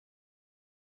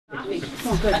We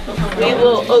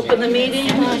will open the meeting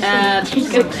at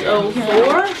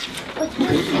 6:04.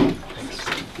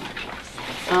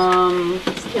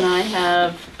 Can I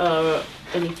have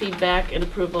any feedback and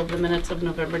approval of the minutes of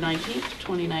November 19th,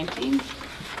 2019?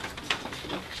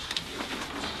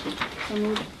 So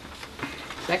moved.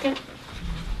 Second?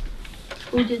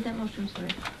 Who did that motion, sorry?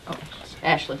 Oh,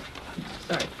 Ashley.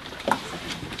 Sorry.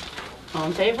 All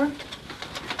in favor?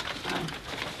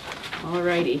 All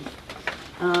righty.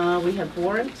 We have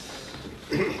warrants.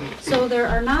 So there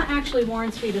are not actually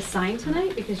warrants for you to sign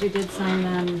tonight because you did sign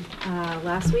them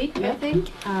last week, I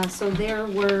think. So there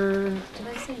were, did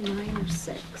I say 9 or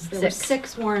 6? There were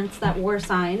 6 warrants that were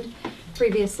signed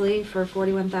previously for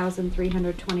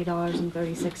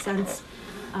 $41,320.36.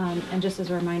 And just as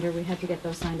a reminder, we had to get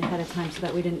those signed ahead of time so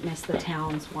that we didn't miss the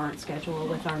town's warrant schedule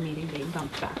with our meeting being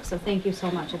bumped back. So thank you so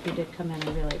much if you did come in.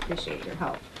 I really appreciate your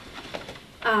help.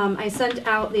 I sent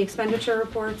out the expenditure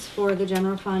reports for the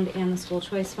general fund and the school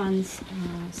choice funds.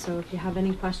 So if you have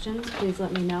any questions, please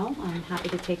let me know. I'm happy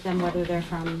to take them, whether they're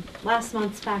from last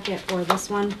month's packet or this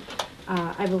one.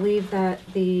 I believe that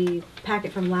the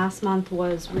packet from last month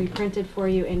was reprinted for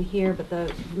you in here, but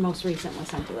the most recent was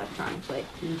sent electronically.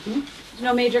 There's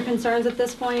no major concerns at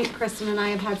this point. Kristen and I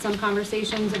have had some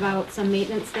conversations about some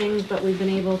maintenance things, but we've been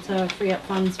able to free up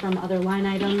funds from other line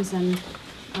items, and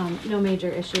no major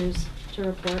issues to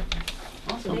report.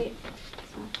 Awesome. So.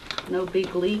 No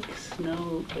big leaks,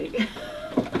 no big...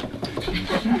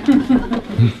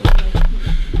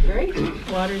 Great.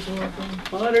 Water's working.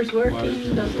 Water's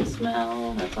working, doesn't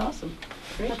smell. That's awesome.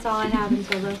 Great. That's all I have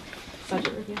until the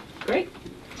budget review. Great.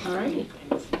 All right.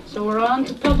 So we're on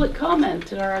to public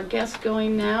comment. Are our guests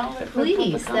going now?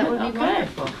 Please, that would be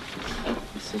wonderful.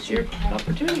 This is your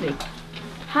opportunity.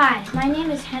 Hi, my name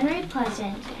is Henry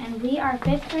Pleasant, and we are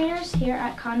 5th graders here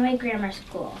at Conway Grammar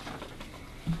School.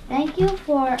 Thank you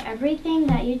for everything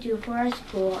that you do for our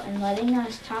school and letting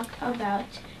us talk about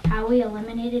how we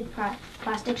eliminated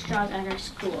plastic straws at our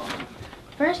school.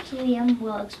 First, Liam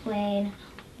will explain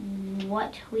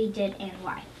what we did and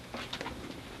why.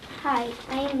 Hi,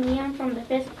 I am Liam from the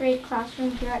 5th grade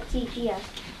classroom here at CGS.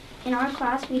 In our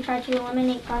class, we tried to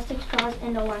eliminate plastic straws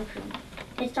in the lunchroom.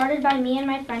 It started by me and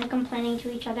my friend complaining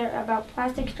to each other about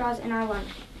plastic straws in our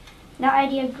lunch. That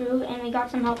idea grew and we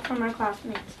got some help from our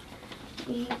classmates.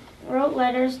 We wrote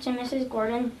letters to Mrs.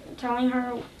 Gordon telling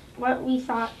her what we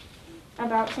thought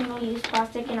about single-use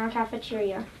plastic in our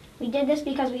cafeteria. We did this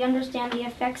because we understand the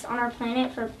effects on our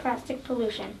planet for plastic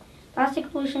pollution.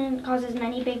 Plastic pollution causes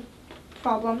many big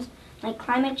problems like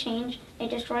climate change.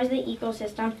 It destroys the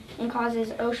ecosystem and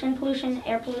causes ocean pollution,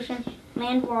 air pollution,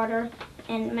 land water,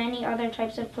 and many other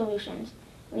types of pollutions.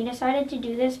 We decided to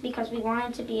do this because we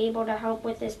wanted to be able to help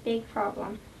with this big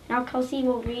problem. Now Kelsey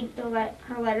will read her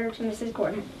letter to Mrs.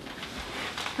 Gordon.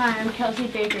 Hi, I'm Kelsey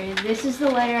Baker. This is the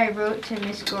letter I wrote to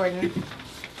Miss Gordon.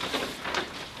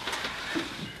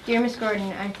 Dear Miss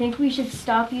Gordon, I think we should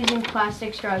stop using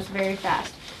plastic straws very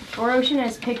fast. Our ocean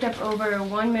has picked up over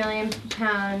 1 million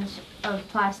pounds of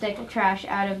plastic trash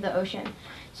out of the ocean.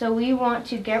 So we want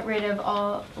to get rid of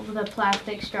all of the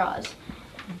plastic straws.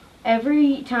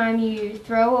 Every time you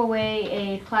throw away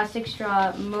a plastic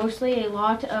straw, mostly a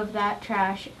lot of that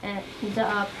trash ends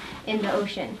up in the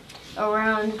ocean.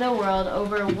 Around the world,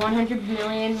 over 100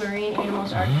 million marine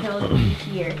animals are killed each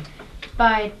year.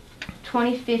 By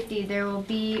 2050, there will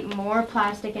be more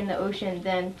plastic in the ocean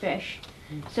than fish.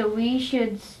 So we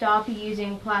should stop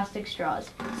using plastic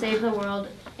straws. Save the world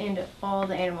and all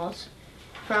the animals.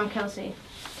 From Kelsey.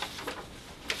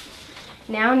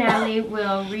 Now Natalie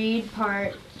will read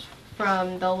part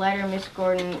from the letter Miss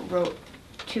Gordon wrote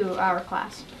to our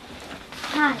class.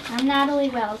 Hi, I'm Natalie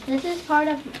Wells. This is part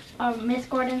of Miss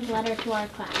Gordon's letter to our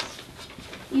class.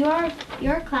 Your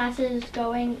class is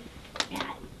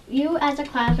you as a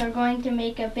class are going to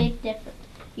make a big difference.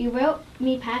 You wrote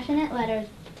me passionate letters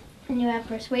and you have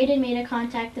persuaded me to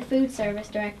contact the food service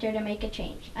director to make a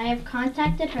change. I have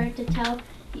contacted her to tell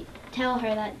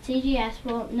her that CGS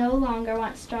will no longer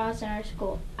want straws in our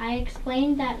school. I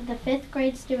explained that the 5th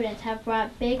grade students have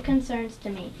brought big concerns to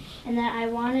me and that I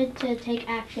wanted to take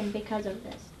action because of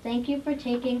this. Thank you for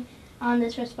taking on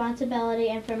this responsibility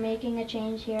and for making a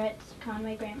change here at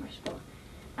Conway Grammar School.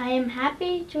 I am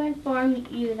happy to inform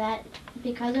you that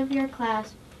because of your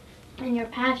class and your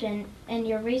passion and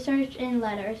your research and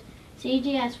letters,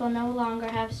 CGS will no longer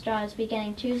have straws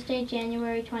beginning Tuesday,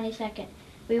 January 22nd.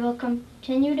 We will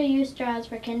continue to use straws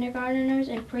for kindergarteners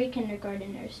and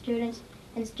pre-kindergarteners, students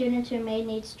who may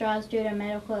need straws due to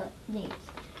medical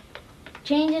needs.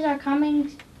 Changes are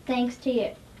coming thanks to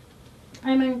you.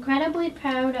 I'm incredibly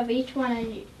proud of each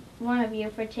one of you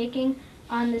for taking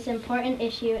on this important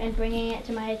issue and bringing it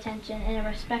to my attention in a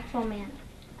respectful manner.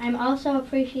 I'm also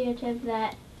appreciative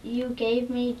that you gave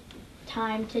me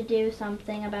time to do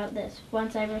something about this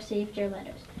once I received your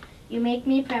letters. You make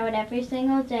me proud every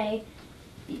single day.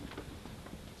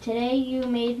 Today you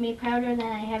made me prouder than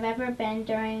I have ever been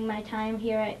during my time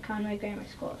here at Conway Grammar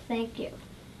School. Thank you.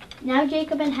 Now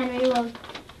Jacob and Henry will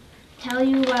tell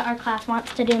you what our class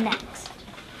wants to do next.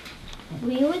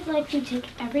 We would like to take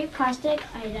every plastic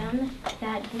item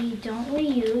that we don't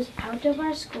reuse out of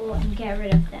our school and get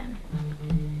rid of them.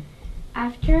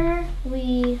 After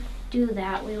we do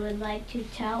that, we would like to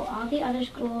tell all the other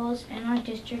schools in our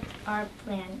district our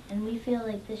plan, and we feel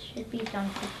like this should be done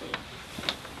quickly.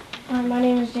 My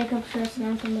name is Jacob Schurz and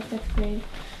I'm from the 5th grade.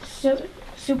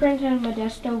 Superintendent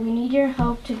Modesto, we need your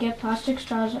help to get plastic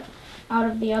straws out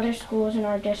of the other schools in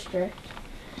our district.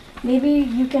 Maybe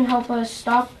you can help us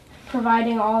stop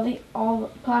providing all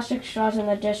plastic straws in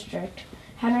the district.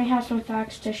 Henry has some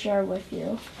facts to share with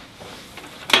you.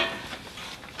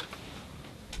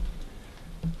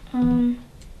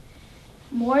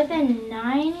 More than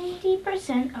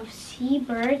 90% of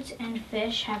seabirds and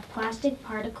fish have plastic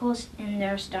particles in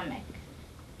their stomach.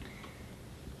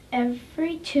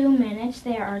 Every 2 minutes,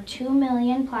 there are 2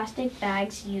 million plastic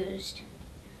bags used.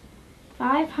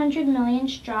 500 million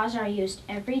straws are used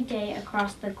every day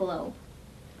across the globe.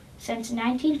 Since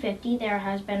 1950, there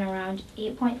has been around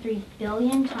 8.3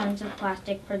 billion tons of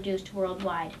plastic produced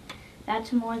worldwide.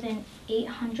 That's more than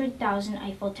 800,000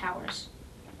 Eiffel Towers.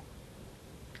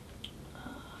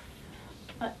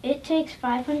 It takes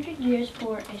 500 years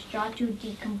for a straw to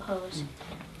decompose.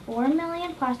 4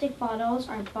 million plastic bottles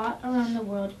are bought around the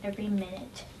world every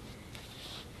minute.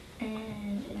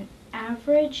 And an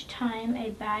average time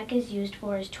a bag is used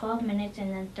for is 12 minutes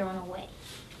and then thrown away.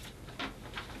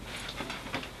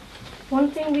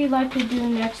 One thing we'd like to do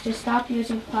next is stop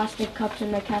using plastic cups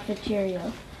in the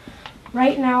cafeteria.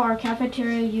 Right now, our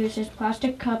cafeteria uses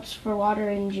plastic cups for water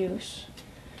and juice.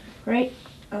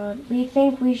 We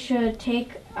think we should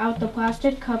take out the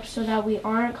plastic cups so that we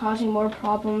aren't causing more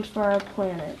problems for our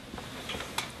planet.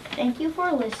 Thank you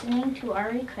for listening to our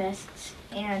requests,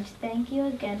 and thank you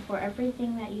again for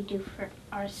everything that you do for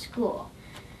our school.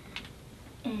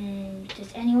 And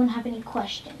does anyone have any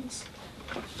questions?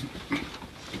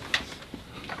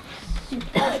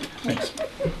 Thanks.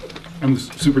 I'm the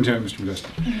superintendent, Mr.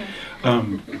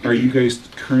 Modesto. Are you guys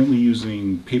currently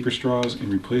using paper straws in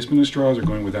replacement of straws or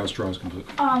going without straws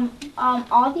completely?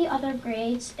 All the other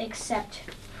grades except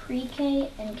pre-K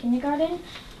and kindergarten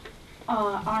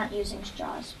aren't using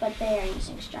straws, but they are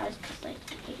using straws because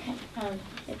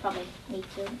they probably need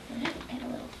to and they get a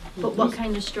little. But what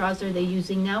kind of straws are they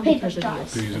using now Paper because of straws.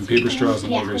 this? They're using paper straws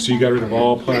and Yeah. all grades. So you got rid of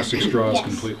all plastic straws Yes.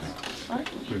 completely? What?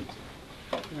 Good.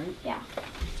 Right. Yeah.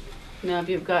 Now, have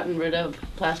you gotten rid of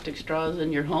plastic straws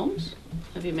in your homes?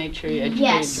 Have you made sure you educated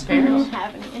Yes, your we don't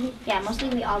parents? have any. Yeah, mostly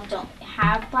we all don't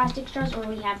have plastic straws, or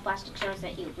we have plastic straws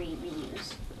that you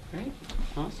reuse. Right,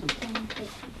 awesome.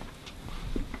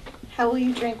 How will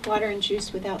you drink water and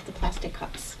juice without the plastic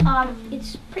cups?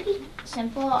 It's pretty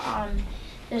simple.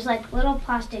 There's like little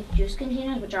plastic juice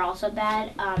containers, which are also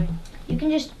bad. You can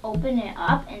just open it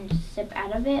up and sip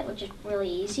out of it, which is really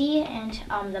easy. And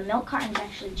the milk cartons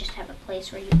actually just have a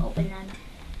place where you open them,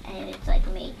 and it's like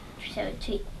made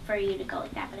for you to go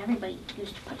like that. But everybody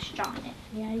used to put a straw in it,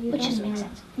 Yeah, you which don't just makes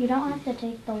sense. You don't have to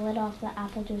take the lid off the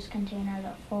apple juice container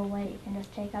the full way. You can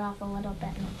just take it off a little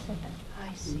bit and sip it.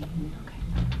 I see.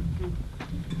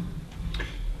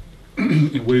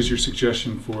 And what is your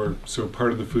suggestion for, so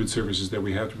part of the food service is that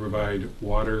we have to provide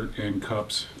water and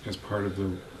cups as part of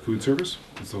the food service?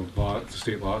 It's the law, the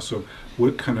state law. So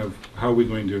what kind of, how are we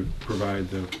going to provide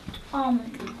the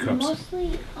cups?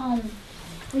 Mostly,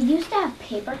 we used to have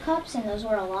paper cups, and those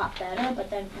were a lot better. But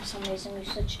then for some reason we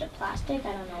switched to plastic.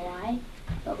 I don't know why,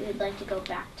 but we would like to go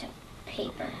back to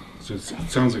paper. So it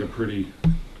sounds like a pretty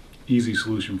easy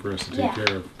solution for us to take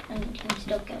care of. And we can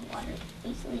still get water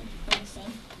easily from the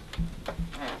same.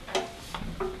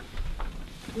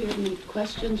 Do you have any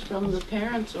questions from the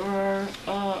parents or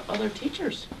other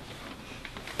teachers?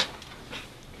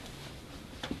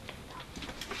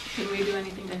 Can we do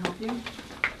anything to help you?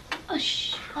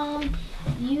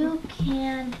 You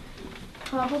can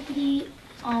probably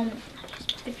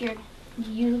if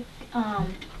you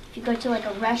go to like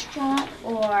a restaurant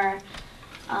or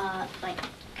like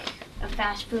a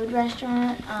fast food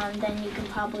restaurant, then you can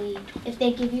probably, if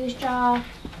they give you a straw,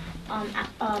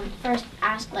 first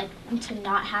ask like to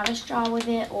not have a straw with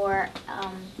it, or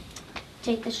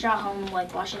take the straw home,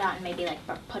 like wash it out and maybe like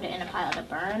put it in a pile to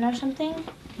burn or something.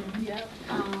 Yeah.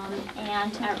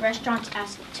 And at restaurants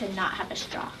ask to not have a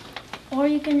straw. Or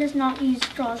you can just not use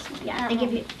straws. Yeah, they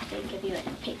give you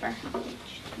like paper.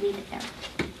 Just leave it there.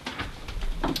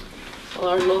 Well,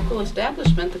 our local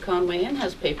establishment, the Conway Inn,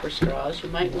 has paper straws. You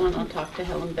might want to talk to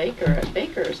Helen Baker at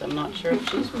Baker's. I'm not sure if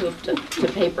she's moved to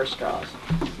paper straws,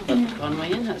 but the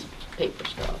Conway Inn has paper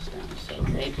straws now. So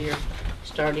maybe you're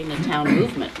starting a town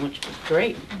movement, which is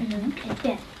great.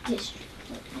 Yeah, district.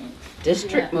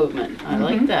 District movement. I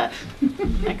like that.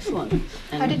 Excellent.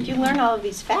 How did you learn all of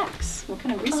these facts? What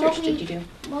kind of research did you do?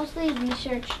 Mostly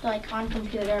researched like on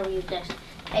computer. We just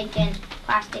typed in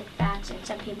plastic facts, and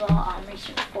some people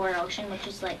research For Ocean, which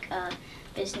is like a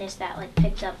business that like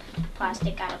picks up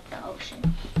plastic out of the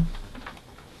ocean.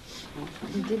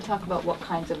 You did talk about what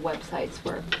kinds of websites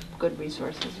were good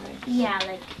resources, right? Yeah,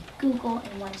 like Google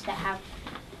and ones that have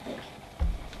like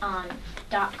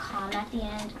 .com at the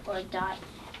end or .gov.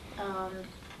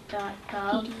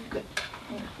 Good.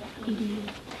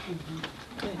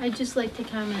 I'd just like to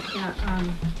comment that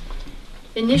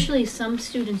initially some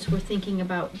students were thinking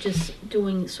about just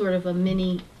doing sort of a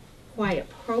mini quiet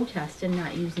protest and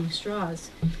not using straws.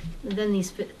 And then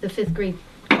the fifth grade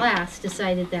class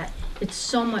decided that it's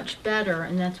so much better,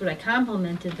 and that's what I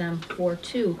complimented them for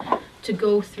too, to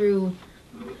go through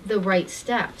the right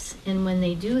steps. And when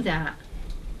they do that,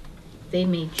 they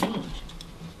made change.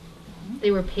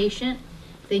 They were patient,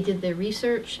 they did their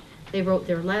research, they wrote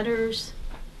their letters,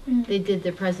 they did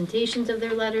the presentations of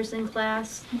their letters in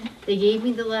class, they gave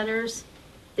me the letters,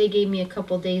 they gave me a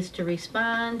couple days to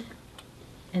respond,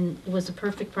 and it was a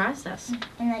perfect process.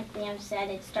 And like Liam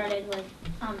said, it started with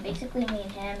basically me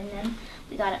and him, and then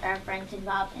we got our friends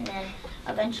involved, and then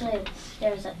eventually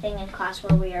there was a thing in class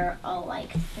where we were all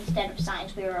like, instead of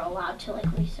science, we were allowed to like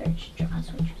research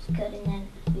straws, which was good, and then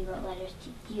we wrote letters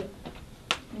to you.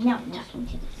 Now I'm talking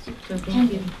to the So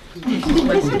thank you.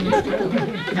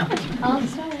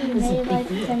 Also, we made like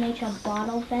to make a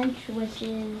bottle bench, which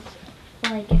is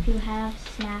like if you have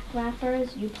snack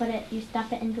wrappers, you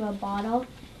stuff it into a bottle,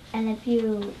 and if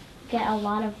you get a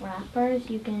lot of wrappers,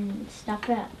 you can stuff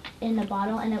it in the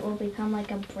bottle, and it will become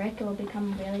like a brick. It will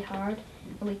become really hard,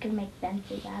 and we could make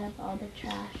benches out of all the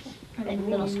trash. Like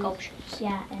little sculptures.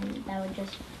 Yeah, and that would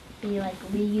just be like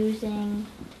reusing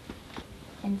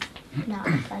and not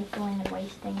recycling and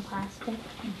wasting plastic.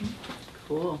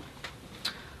 Cool.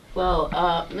 Well,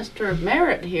 Mr.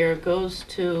 Merritt here goes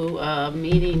to a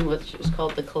meeting which is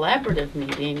called the Collaborative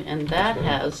Meeting, and that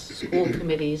has school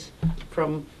committees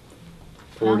from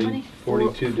how many?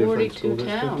 42 different 42 school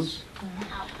towns.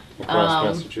 districts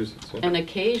across Massachusetts. Yeah. And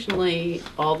occasionally,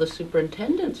 all the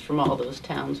superintendents from all those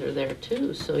towns are there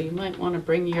too. So you might want to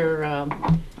bring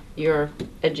your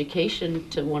education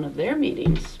to one of their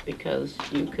meetings, because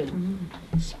you could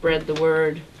spread the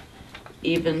word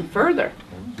even further.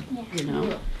 You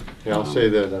know. Yeah, I'll say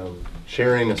that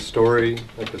sharing a story,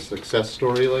 like a success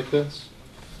story like this,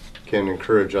 can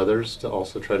encourage others to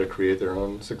also try to create their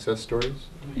own success stories.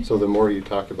 So the more you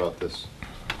talk about this,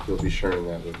 you'll be sharing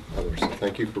that with others. So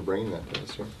thank you for bringing that to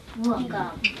us here.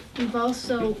 Welcome. We've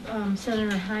also,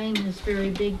 Senator Hine is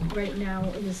very big right now.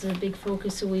 This is a big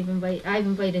focus, so I've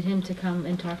invited him to come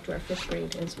and talk to our fifth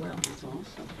grade as well. That's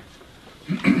awesome.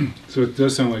 So it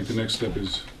does sound like the next step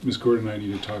is Ms. Gordon and I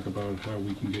need to talk about how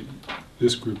we can get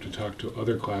this group to talk to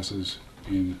other classes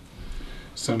in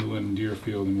Sunderland,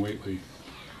 Deerfield, and Whately,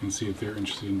 and see if they're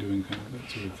interested in doing kind of that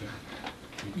sort of thing.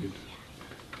 We could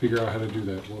figure out how to do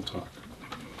that. We'll talk.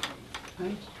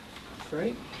 Right.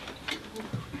 Great.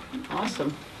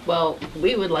 Awesome. Well,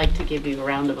 we would like to give you a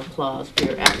round of applause for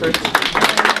your efforts.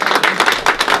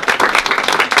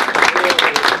 Really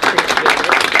appreciate it.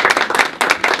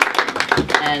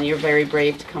 And you're very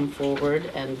brave to come forward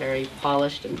and very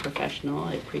polished and professional.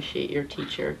 I appreciate your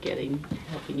teacher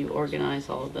helping you organize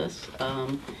all of this.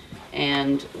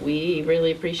 And we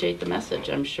really appreciate the message.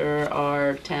 I'm sure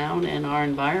our town and our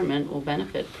environment will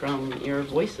benefit from your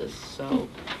voices. So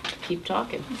keep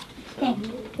talking. So,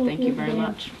 thank you very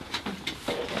much.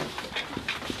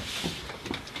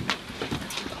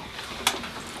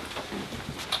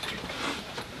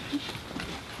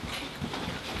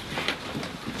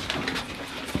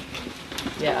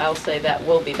 Yeah, I'll say that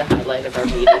will be the highlight of our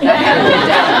meeting. I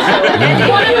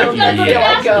have no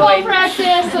doubt. So if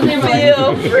Practice, so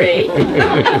feel free.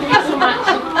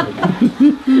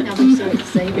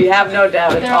 We have no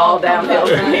doubt it's all downhill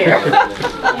from here.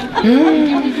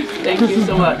 Thank you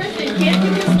so much.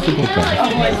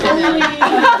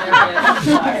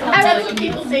 That's what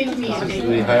people say to me. This is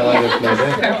the highlight of my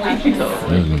day.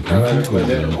 Highlight of my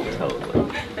day.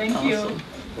 Thank you.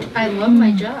 I love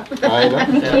my job. I know.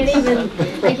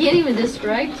 I can't even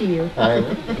describe to you. I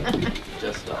know.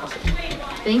 Just awesome.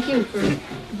 Thank you for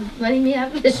letting me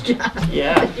have this job.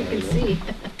 Yeah. As you can see.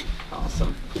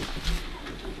 Awesome.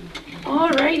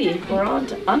 Alrighty, we're on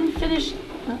to unfinished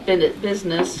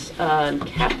business,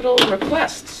 capital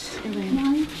requests. Somebody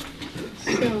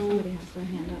has their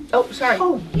hand up. Oh, sorry.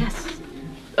 Oh, yes.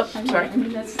 Oh, sorry. I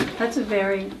mean, that's a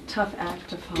very tough act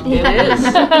to follow. It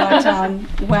is.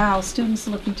 But, wow, students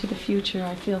looking to the future,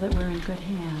 I feel that we're in good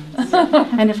hands.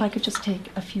 And if I could just take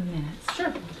a few minutes Sure.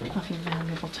 of your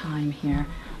valuable time here.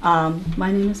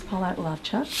 My name is Paulette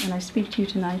Lovechuk, and I speak to you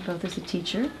tonight both as a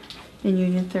teacher in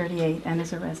Union 38 and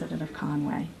as a resident of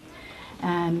Conway.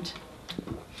 And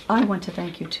I want to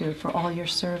thank you, too, for all your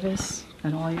service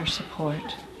and all your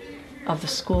support of the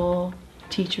school,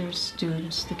 teachers,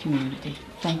 students, the community.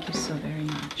 Thank you so very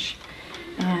much.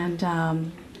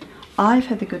 And I've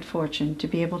had the good fortune to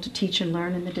be able to teach and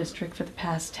learn in the district for the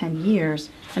past 10 years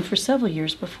and for several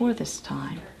years before this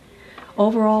time.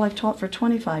 Overall, I've taught for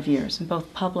 25 years in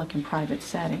both public and private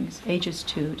settings, ages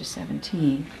 2 to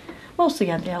 17, mostly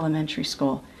at the elementary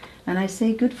school. And I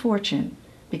say good fortune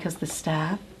because the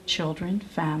staff, children,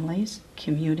 families,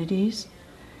 communities,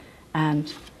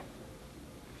 and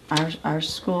our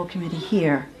school committee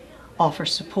here offer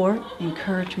support,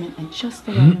 encouragement, and just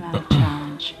the right amount of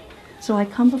challenge. So I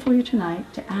come before you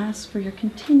tonight to ask for your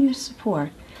continued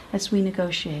support as we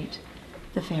negotiate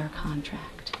the fair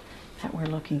contract that we're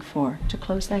looking for to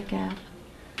close that gap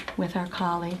with our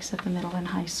colleagues at the middle and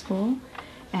high school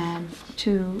and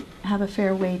to have a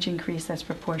fair wage increase that's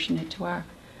proportionate to our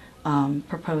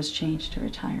proposed change to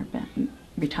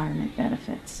retirement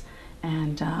benefits.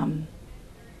 And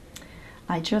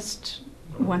I just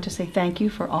want to say thank you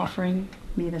for offering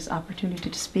me this opportunity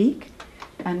to speak,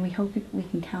 and we hope we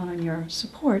can count on your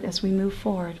support as we move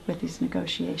forward with these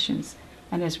negotiations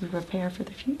and as we prepare for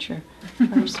the future for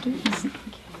our students.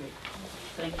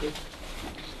 Thank you.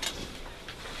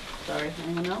 Sorry,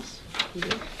 anyone else? You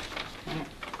good?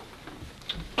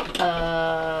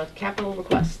 All right. Capital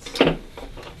requests.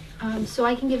 So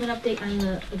I can give an update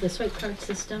on the swipe card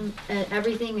system.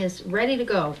 Everything is ready to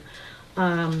go.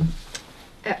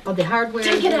 The hardware.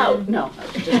 Take it out. No, I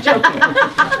was just joking.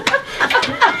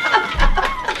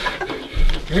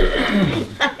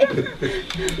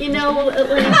 You know,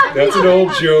 That's an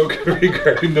old joke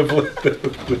regarding the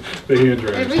hand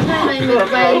dryer. every time I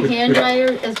make my hand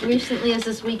dryer, as recently as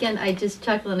this weekend, I just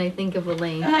chuckle and I think of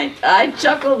Elaine. I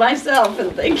chuckle myself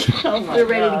and think, oh my We're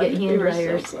ready God, to get hand we were so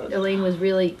dryers. close. Elaine was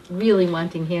really, really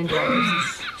wanting hand dryers.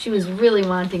 She was really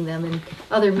wanting them, and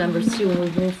other members too. When we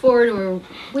moved forward,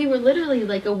 we were literally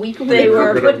like a week away. They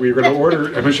were. We were going to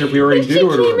order. I'm not sure if we already She did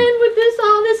order came them. in with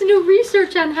all this new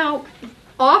research on how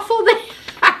awful they are.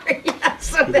 Yeah,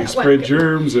 so They that spread went-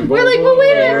 germs and We're like, well,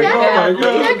 wait a minute, Yeah.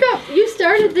 back up. You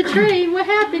started the train. What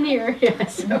happened here? Yeah,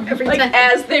 so every Like time.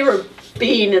 as they were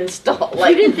being installed,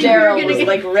 like didn't think we were Daryl gonna was get-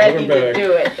 like ready Welcome to back.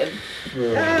 do it.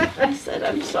 And I said,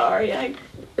 I'm sorry, I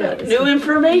got new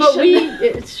information. But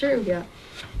it's true, yeah.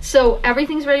 So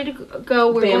everything's ready to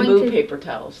go. We're Bamboo going to. paper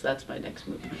towels, that's my next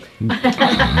move.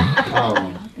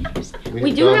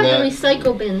 We do have the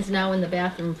recycle bins now in the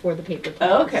bathroom for the paper Oh,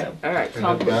 towels. okay, all right. And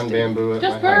I've gone bamboo at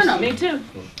Just my burn house. them. Me too.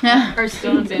 Our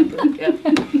Stone bamboo,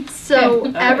 yeah. So,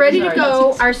 Okay, ready to sorry, go.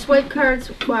 that's- Our swipe cards,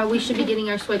 we should be getting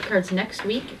our swipe cards next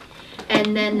week.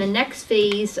 And then the next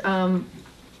phase,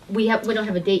 we don't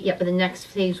have a date yet, but the next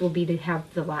phase will be to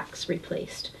have the locks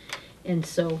replaced. And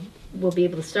so we'll be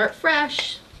able to start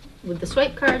fresh with the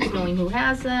swipe cards, knowing who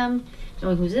has them,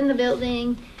 knowing who's in the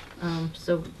building.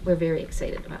 So we're very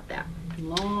excited about that.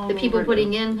 Long The people overdue.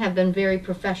 putting in have been very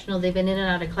professional. They've been in and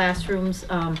out of classrooms,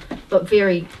 but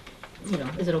very,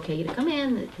 is it okay to come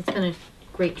in? It's been a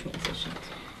great transition.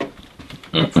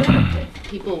 That's it.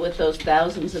 People with those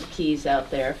thousands of keys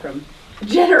out there from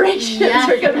generations Yeah.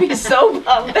 are going to be so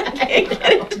bummed they can't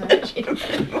get into the gym.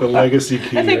 The legacy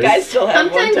key. I think right? I still have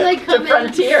Sometimes one I to come in-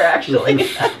 Frontier, actually.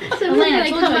 So when I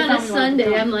come on a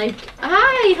Sunday, I'm like,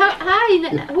 hi,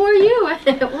 who are you?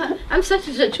 "What? I'm such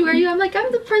and such. Who are you? I'm like,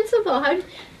 I'm the principal.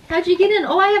 How'd you get in?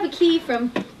 Oh, I have a key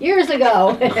from years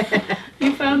ago.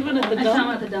 You found one at the I found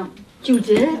dump? at the dump. You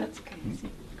did? That's crazy.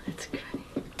 That's good.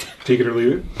 Take it or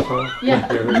leave it. Paul? Yeah.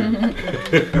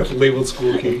 Labeled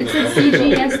school key.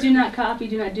 CGS, do not copy,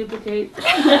 do not duplicate.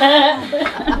 Well,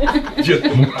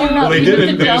 they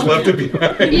didn't. They just left it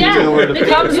behind. Yeah. You know where to It put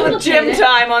Comes it. with gym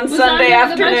time on Sunday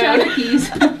afternoon.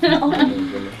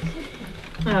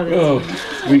 Oh, that's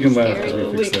Oh, we can laugh as we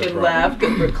We fix that can problem. laugh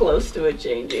because we're close to it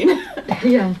changing. You're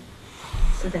yeah.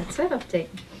 So that's that update.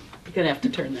 going to have to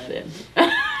turn that in.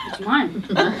 It's mine.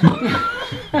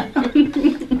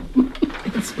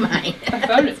 It's mine. I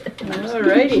found it.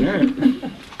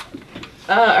 Alrighty.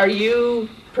 Are you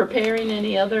preparing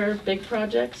any other big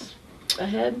projects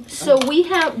ahead? So we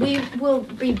will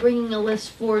be bringing a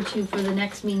list forward to you for the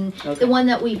next meeting. Okay. The one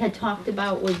that we had talked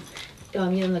about with,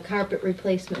 the carpet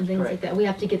replacement and things Right. like that. We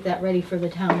have to get that ready for the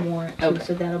town warrant too, Okay.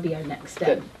 so that'll be our next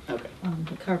step. Good, okay,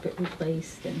 The carpet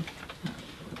replaced and a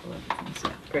couple other things,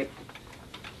 yeah. great.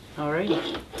 All righty.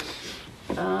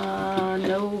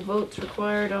 No votes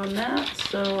required on that,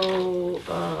 so,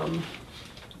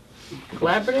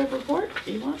 collaborative report,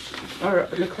 do you want? Or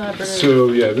the collaborative?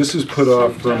 So, yeah, this is put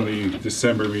off from the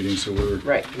December meeting, so we're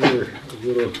Right. a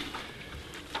little,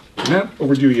 not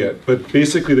overdue yet, but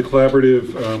basically the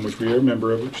collaborative, which we are a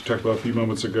member of, which we talked about a few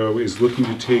moments ago, is looking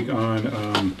to take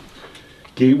on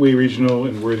Gateway Regional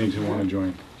and Worthington want to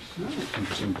join.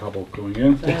 Interesting couple going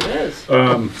in. That is.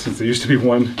 Since there used to be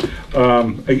one.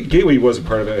 Gateway was a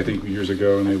part of it, I think, years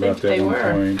ago, and they left at one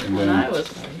point. And when then, I was,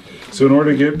 so in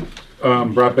order to get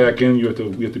brought back in, we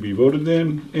have to be voted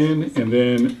in, and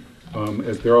then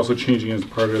as they're also changing as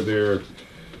part of their,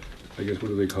 I guess, what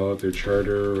do they call it, their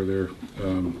charter or their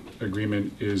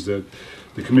agreement, is that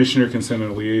the commissioner can send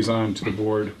a liaison to the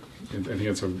board. I think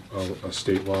it's a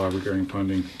state law regarding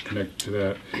funding connected to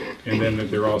that. And then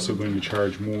that they're also going to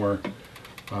charge more,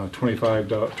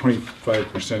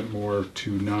 25% more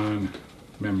to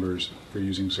non-members for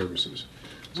using services.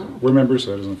 So we're members,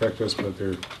 so that doesn't affect us, but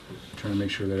they're trying to make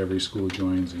sure that every school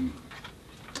joins, and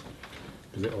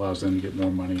because it allows them to get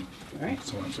more money, all right.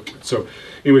 so on and so forth. So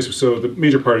anyways, so the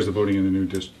major part is the voting in the new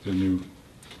districts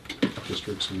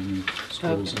and the new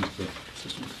schools Okay. into the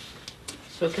system.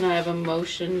 So can I have a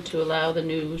motion to allow the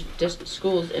new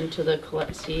schools into the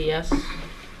CES?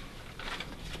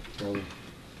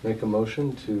 Make a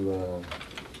motion to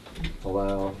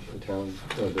allow the town,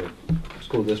 the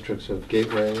school districts of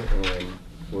Gateway and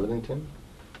Worthington.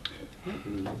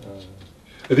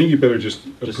 I think you better just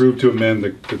approve to amend the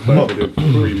collaborative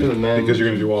agreement, amend. because you're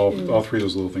going to do all three of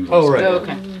those little things. Oh, right. Oh,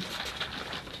 okay.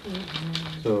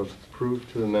 So approve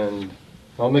to amend,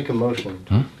 I'll make a motion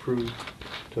to approve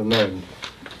to amend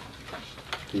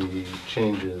the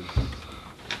changes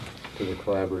to the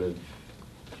collaborative,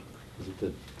 is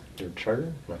it their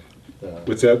charter? No.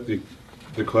 What's that? The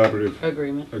collaborative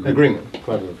Agreement. Agreement,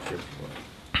 collaborative agreement.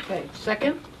 Okay,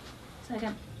 second?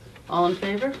 Second. All in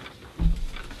favor?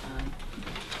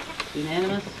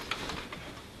 Unanimous?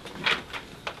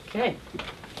 Okay,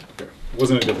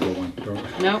 wasn't a difficult one.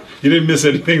 nope. You didn't miss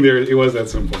anything there. It was that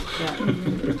simple. Yeah.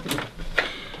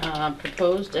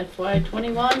 Proposed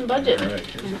FY21 budget. All right,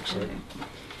 here's your check.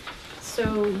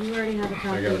 So you already have a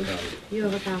copy. I got a copy. You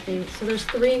have a copy. So there's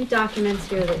 3 documents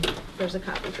here that there's a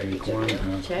copy for each Take of one, you.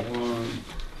 pass Check. one.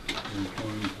 Take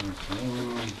one, pass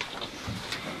one.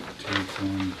 Take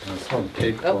one, pass Oh, one.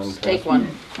 take one. Oops, take one.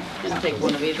 Didn't take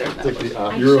one of either. That Take was-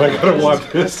 the You were like, I gotta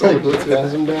walk this. It's like, let's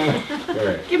pass them down. All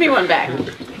right. Give me one back.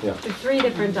 Yeah. There are 3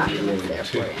 different documents there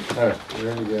for you. All right,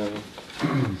 there we go.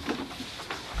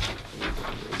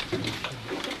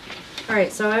 All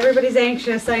right, so everybody's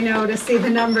anxious, I know, to see the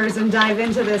numbers and dive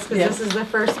into this, because Yes. this is the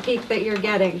first peek that you're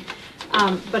getting.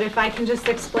 But if I can just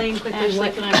explain quickly Ashley,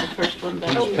 what... can I have the first one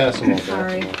back? Just pass them all back.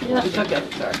 Sorry. It's okay,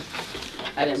 sorry.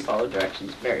 I didn't follow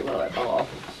directions very well at all.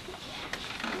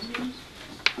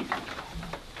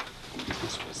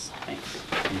 Thanks.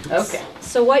 Okay.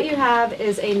 So what you have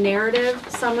is a narrative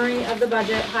summary of the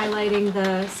budget highlighting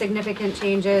the significant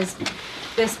changes.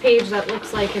 This page that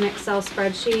looks like an Excel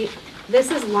spreadsheet,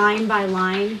 this is line by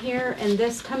line here, and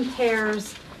this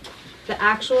compares the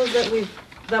actuals that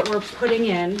we're putting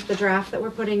in, the draft that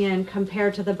we're putting in,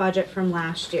 compared to the budget from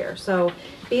last year. So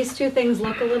these 2 things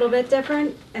look a little bit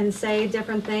different and say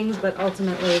different things, but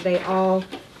ultimately they all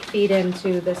feed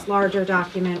into this larger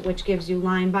document, which gives you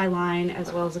line by line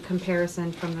as well as a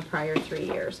comparison from the prior 3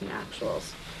 years in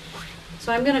actuals.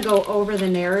 So I'm going to go over the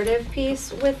narrative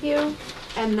piece with you,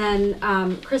 and then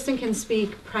Kristen can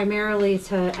speak primarily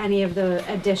to any of the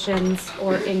additions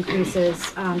or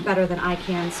increases better than I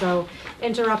can. So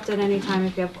interrupt at any time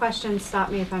if you have questions.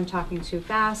 Stop me if I'm talking too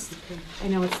fast. I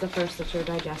know it's the first that you're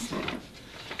digesting.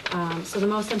 So the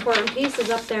most important piece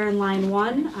is up there in line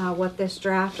 1. What this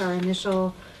draft, our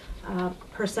initial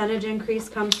percentage increase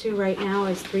comes to right now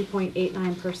is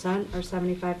 3.89%, or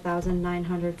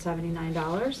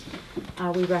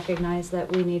 $75,979. We recognize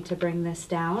that we need to bring this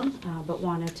down, but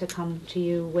wanted to come to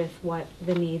you with what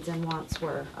the needs and wants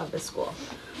were of the school.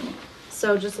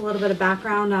 So just a little bit of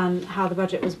background on how the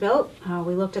budget was built.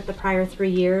 We looked at the prior 3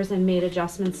 years and made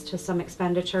adjustments to some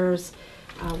expenditures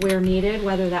where needed,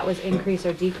 whether that was increase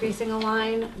or decreasing a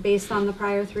line based on the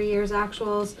prior 3 years'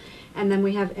 actuals. And then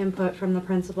we have input from the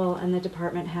principal and the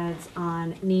department heads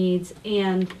on needs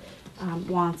and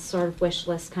wants, sort of wish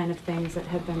list kind of things that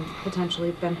have been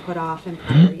potentially been put off in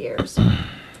prior years.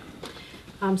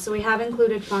 So we have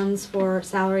included funds for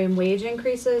salary and wage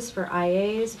increases for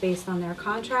IAs based on their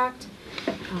contract.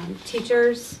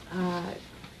 Teachers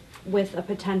with a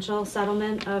potential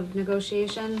settlement of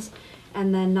negotiations,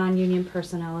 and then non-union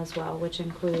personnel as well, which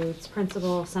includes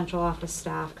principal, central office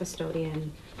staff,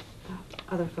 custodian,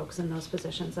 other folks in those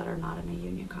positions that are not in a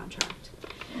union contract.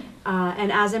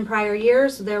 And as in prior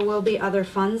years, there will be other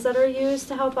funds that are used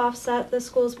to help offset the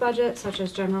school's budget, such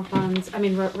as general funds,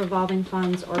 revolving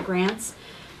funds or grants.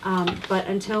 But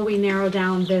until we narrow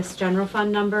down this general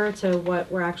fund number to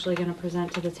what we're actually going to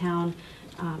present to the town,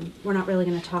 we're not really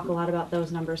going to talk a lot about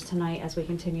those numbers tonight as we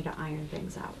continue to iron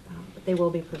things out. But they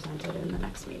will be presented in the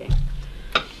next meeting.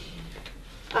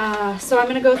 So I'm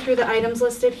going to go through the items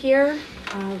listed here.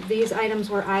 These items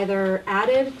were either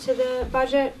added to the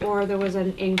budget or there was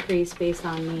an increase based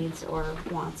on needs or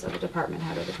wants of the department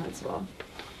head or the principal.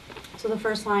 So the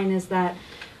first line is that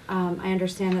I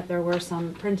understand that there were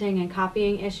some printing and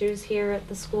copying issues here at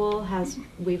the school.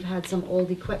 We've had some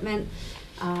old equipment,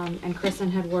 and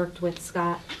Kristen had worked with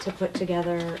Scott to put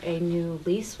together a new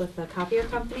lease with the copier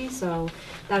company. So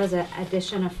that is an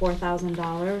addition of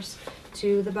 $4,000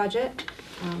 to the budget.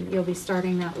 You'll be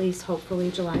starting that lease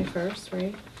hopefully July 1st,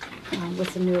 right?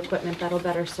 With some new equipment that'll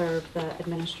better serve the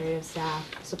administrative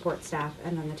staff, support staff,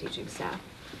 and then the teaching staff.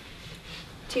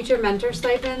 Teacher mentor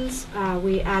stipends,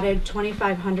 we added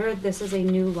 $2,500. This is a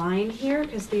new line here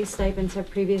because these stipends have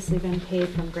previously been paid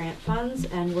from grant funds,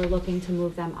 and we're looking to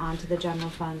move them onto the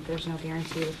general fund. There's no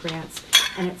guarantee with grants,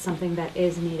 and it's something that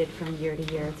is needed from year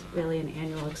to year. It's really an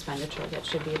annual expenditure that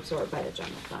should be absorbed by the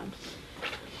general fund.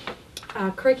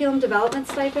 Curriculum development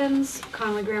stipends,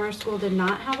 Conway Grammar School did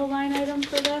not have a line item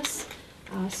for this.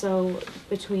 So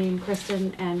between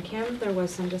Kristen and Kim, there was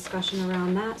some discussion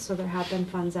around that, so there have been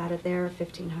funds added there of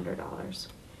 $1,500.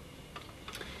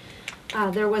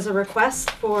 There was a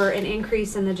request for an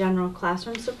increase in the general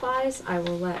classroom supplies. I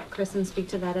will let Kristen speak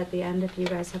to that at the end if you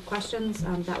guys have questions.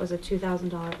 That was a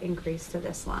 $2,000 increase to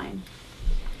this line.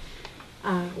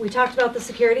 We talked about the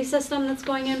security system that's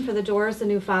going in for the doors, the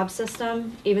new fob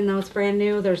system. Even though it's brand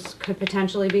new, could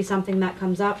potentially be something that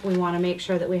comes up. We want to make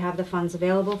sure that we have the funds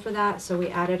available for that, so we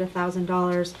added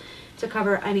 $1,000 to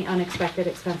cover any unexpected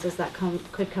expenses that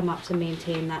could come up to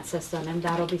maintain that system, and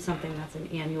that'll be something that's an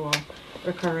annual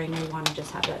recurring. We want to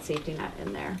just have that safety net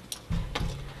in there.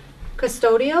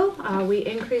 Custodial, we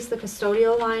increased the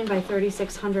custodial line by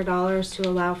 $3,600 to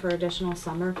allow for additional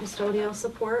summer custodial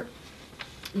support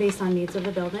based on needs of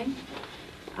the building.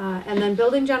 And then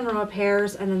building general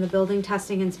repairs, and then the building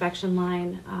testing inspection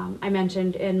line. I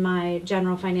mentioned in my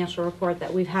general financial report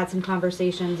that we've had some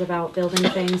conversations about building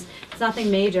things. It's nothing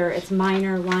major, it's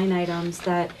minor line items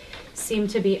that seem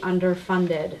to be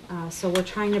underfunded. So we're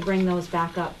trying to bring those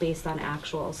back up based on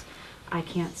actuals. I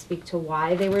can't speak to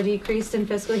why they were decreased in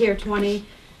fiscal year 20,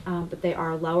 but they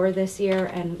are lower this year,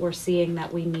 and we're seeing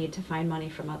that we need to find money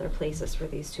from other places for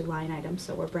these two line items,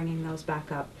 so we're bringing those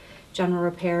back up. General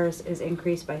repairs is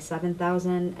increased by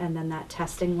 $7,000, and then that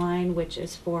testing line, which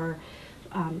is for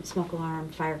smoke alarm,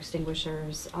 fire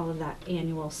extinguishers, all of that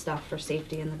annual stuff for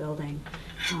safety in the building,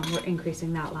 we're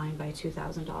increasing that line by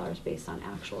 $2,000 based on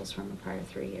actuals from the prior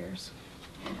 3 years.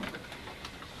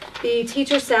 The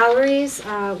teacher salaries,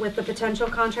 with the potential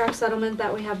contract settlement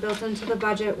that we have built into the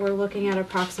budget, we're looking at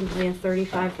approximately a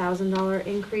 $35,000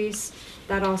 increase.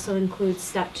 That also includes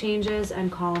step changes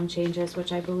and column changes,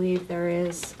 which I believe there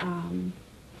is, I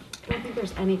don't think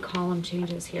there's any column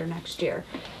changes here next year.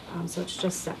 So it's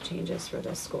just step changes for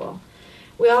this school.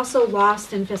 We also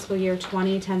lost in fiscal year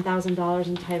 20 $10,000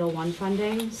 in Title I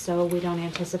funding, so we don't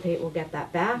anticipate we'll get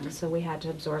that back, so we had to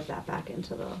absorb that back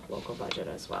into the local budget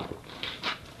as well.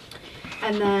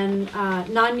 And then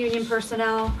non-union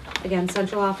personnel, again,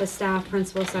 central office staff,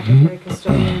 principal, secretary,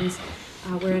 custodians,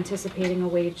 we're anticipating a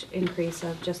wage increase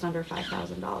of just under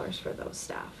 $5,000 for those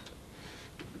staff.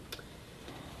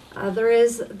 There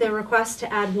is the request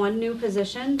to add one new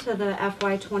position to the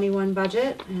FY21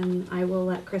 budget, and I will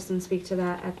let Kristen speak to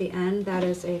that at the end. That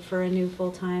is for a new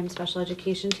full-time special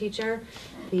education teacher.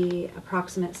 The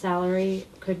approximate salary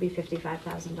could be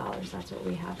 $55,000. That's what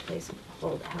we have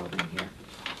held in here.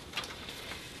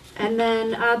 And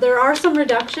then there are some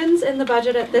reductions in the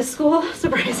budget at this school,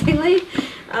 surprisingly,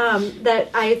 that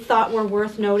I thought were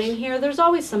worth noting here. There's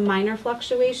always some minor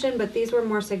fluctuation, but these were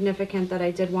more significant that I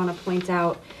did want to point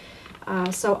out.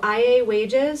 So IA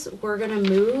wages, we're gonna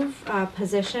move a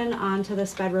position onto the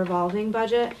sped revolving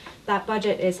budget. That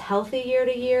budget is healthy year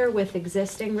to year with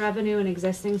existing revenue and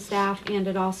existing staff, and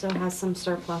it also has some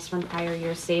surplus from prior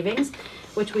year savings,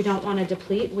 which we don't wanna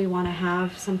deplete. We wanna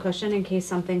have some cushion in case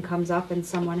something comes up and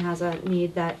someone has a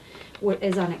need that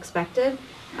is unexpected.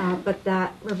 But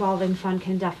that revolving fund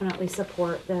can definitely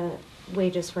support the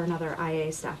wages for another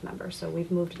IA staff member. So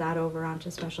we've moved that over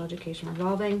onto special education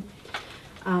revolving.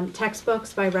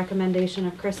 Textbooks, by recommendation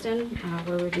of Kristen,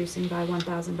 we're reducing by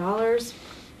 $1,000.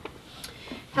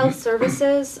 Health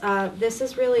services, this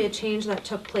is really a change that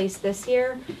took place this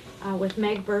year with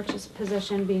Meg Birch's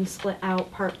position being split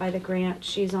out part by the grant.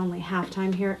 She's only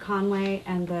half-time here at Conway,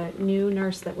 and the new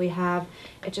nurse that we have,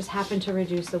 it just happened to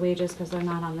reduce the wages because they're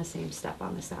not on the same step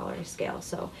on the salary scale.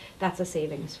 So that's a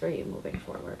savings for you moving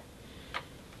forward.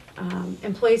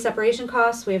 Employee separation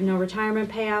costs, we have no retirement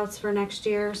payouts for next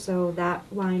year, so that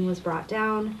line was brought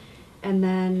down. And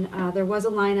then there was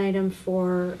a line item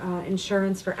for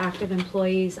insurance for active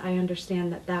employees. I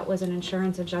understand that that was an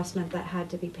insurance adjustment that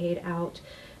had to be paid out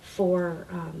for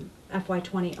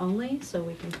FY20 only, so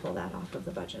we can pull that off of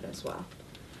the budget as well.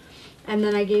 And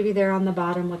then I gave you there on the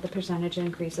bottom what the percentage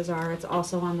increases are. It's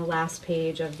also on the last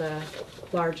page of the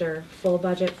larger full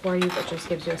budget for you, but just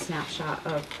gives you a snapshot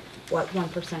of what 1%,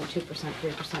 2%,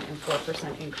 3%, and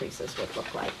 4% increases would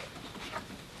look like.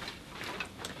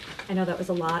 I know that was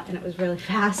a lot and it was really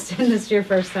fast, and this is your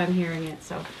first time hearing it,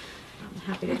 so I'm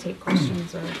happy to take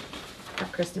questions or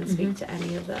have Kristen speak to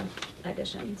any of the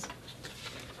additions.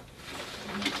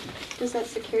 Does that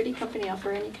security company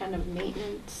offer any kind of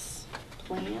maintenance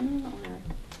plan, or?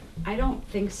 I don't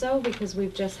think so, because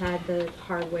we've just had the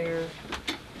hardware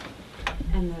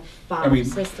and the fob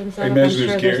system set up.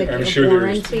 I'm sure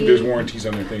there's warranties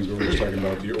on their things, but we're just talking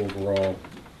about the overall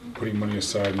putting money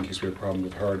aside in case we have a problem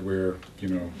with hardware,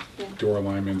 door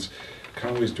alignments.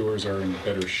 Conway's doors are in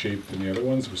better shape than the other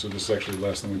ones, so this is actually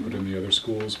less than we put in the other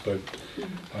schools, but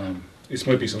this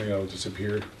might be something that will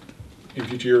disappear in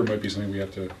future year. It might be something we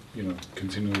have to,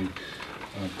 continually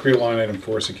create a line item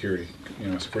for security.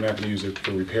 So if we're not going to use it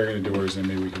for repairing the doors, then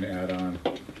maybe we can add on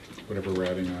whatever we're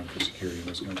adding on for security and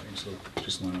those kind of things. So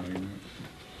just line item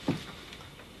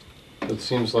that. It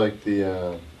seems like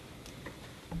a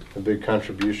big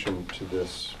contribution to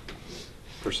this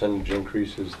percentage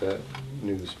increase is that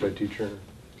new sped teacher.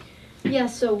 Yeah,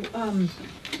 so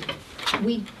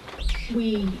we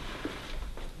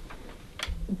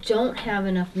don't have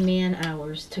enough man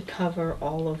hours to cover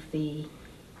all of the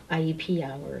IEP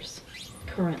hours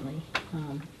currently.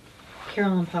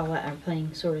 Carol and Paula are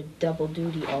playing sort of double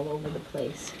duty all over the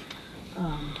place.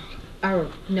 Our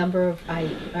amount of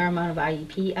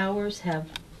IEP hours have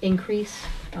increased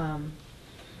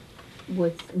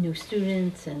with new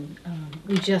students, and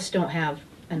we just don't have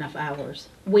enough hours.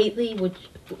 Whately,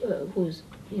 who's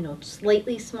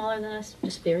slightly smaller than us,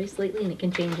 just very slightly, and it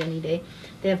can change any day.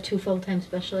 They have 2 full-time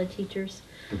special ed teachers.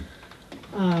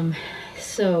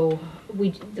 So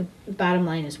the bottom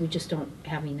line is we just don't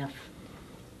have enough.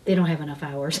 They don't have enough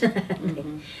hours.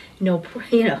 No,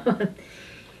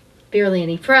 barely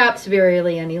any preps,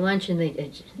 barely any lunch, and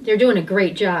they're doing a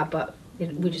great job, but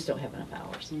we just don't have enough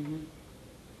hours.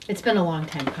 It's been a long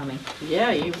time coming.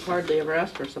 Yeah, you hardly ever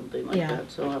asked for something like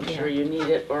that, so I'm sure you need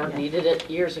it or needed it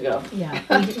years ago. Yeah,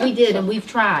 we did, and we've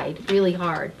tried really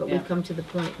hard, but we've come to the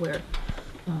point where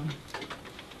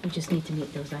we just need to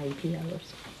meet those IEP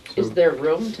hours. Is there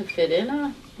room to fit in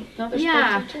another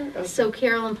sped teacher? Okay. So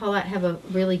Carol and Paulette have a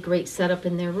really great setup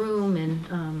in their room,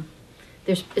 and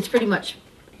it's pretty much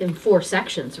in 4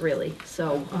 sections really.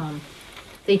 So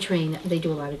they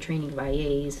do a lot of training of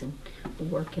IAs and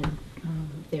work in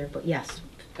there. But yes,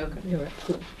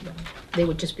 they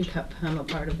would just become a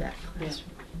part of that class.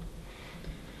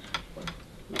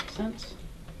 Makes sense.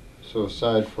 So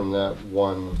aside from that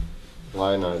one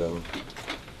line item,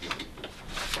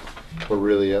 we're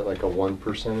really at like a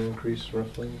 1% increase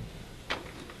roughly?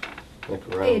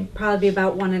 It'd probably be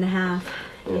about 1.5,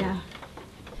 yeah.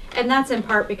 And that's in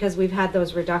part because we've had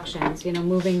those reductions,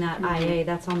 moving that IA,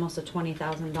 that's almost a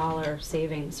 $20,000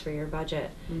 savings for your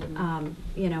budget. And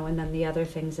then the other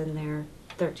things in there,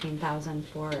 $13,000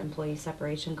 for employee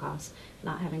separation costs,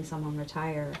 not having someone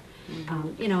retire.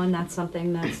 And that's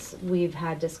something we've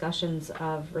had discussions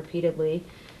of repeatedly.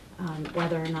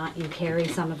 Whether or not you carry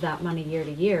some of that money year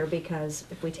to year, because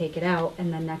if we take it out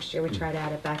and then next year we try to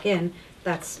add it back in,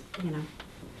 that's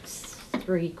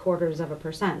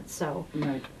 0.75%. So,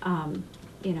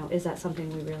 is that something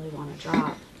we really want to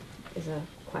drop? Is a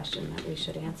question that we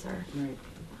should answer. Right.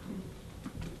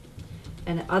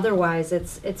 And otherwise,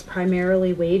 it's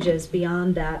primarily wages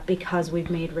beyond that because we've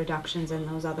made reductions in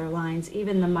those other lines.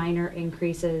 Even the minor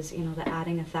increases, you know, the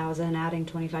adding 1,000, adding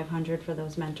 2,500 for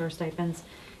those mentor stipends,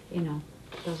 you know,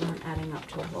 those aren't adding up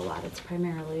to a whole lot. It's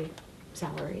primarily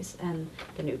salaries and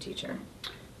the new teacher.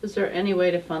 Is there any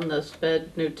way to fund the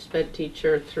new sped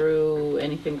teacher through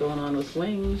anything going on with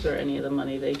wings or any of the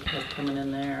money they have coming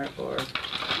in there, or?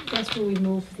 That's where we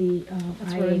move the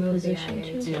That's where we IA move the position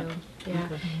IA to. to. Yeah,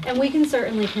 and we can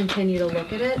certainly continue to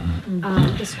look at it.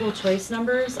 The school choice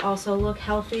numbers also look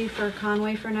healthy for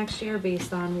Conway for next year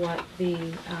based on what the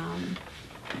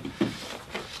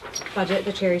budget,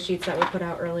 the cherry sheets that were put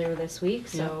out earlier this week.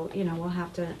 So, you know, we'll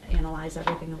have to analyze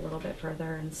everything a little bit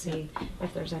further and see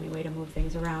if there's any way to move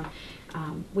things around.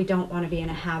 We don't want to be in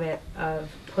a habit of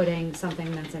putting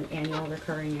something that's an annual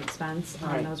recurring expense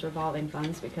on those revolving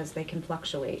funds because they can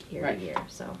fluctuate year to year,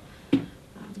 so.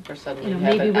 Or suddenly You you know,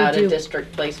 have maybe an we do-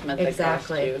 out-of-district placement that costs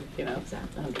Exactly. you, you know,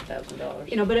 Exactly.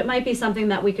 $100,000. You know, but it might be something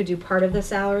that we could do part of the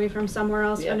salary from somewhere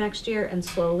else Yeah. for next year and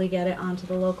slowly get it onto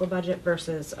the local budget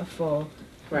versus a full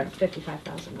Right.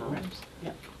 $55,000.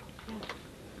 Yep.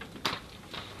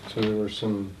 So there were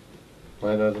some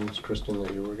line items, Kristen,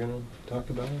 that you were gonna talk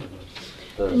about?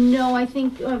 No, I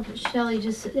think Shelley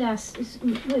just asked if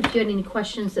you had any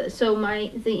questions. So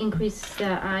the increase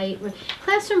that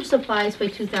classroom supplies by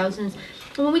 2,000.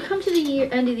 When we come to the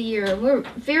end of the year, we're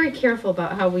very careful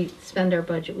about how we spend our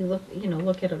budget. We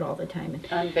look at it all the time.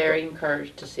 I'm very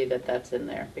encouraged to see that that's in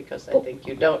there because I think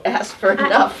you don't ask for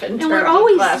enough in and terms we're of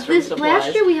always classroom supplies.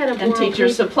 last year we had a and borrow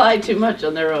teachers paper. supply too much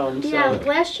on their own. Yeah, So.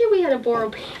 last year we had to borrow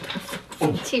paper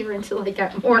from tier until I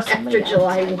got more after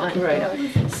July 1.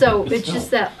 Right. So it's just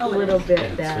that little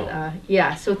bit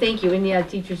that, so thank you. And yeah,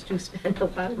 teachers do spend a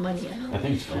lot of money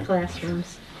on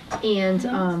classrooms. And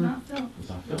I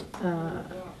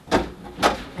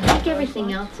think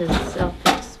everything else is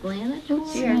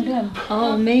self-explanatory.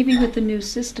 Oh, maybe with the new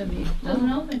system.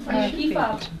 Doesn't open, it's like a key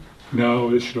fob.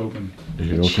 No, it should open.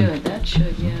 It should, that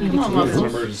should, yeah. It's an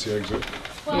emergency exit.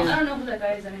 Well, I don't know who that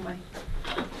guy is anyway.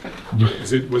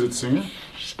 Was it Singer?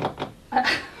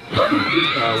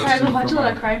 I watch a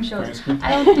lot of crime shows. Crime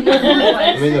I don't know who it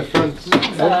I was. mean, the front's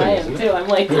open, I isn't am it? too. I'm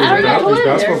like, I don't know who There's it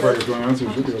basketball is. practice going on, so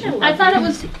it should be open. I thought it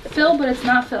was Phil, but it's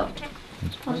not Phil.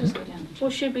 I'll just go down. Well,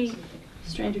 should be.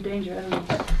 Stranger danger, I don't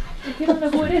know. If you don't know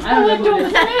who it is, I don't know who it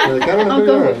is. You're like, I don't know I'll who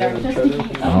go you are. with I'm her. gonna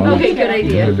try to- Okay, good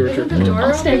idea. Isn't the door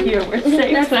I'll stay here where it's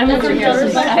safe. But I'm That's over our here. door.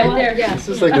 So I will- There, yeah. This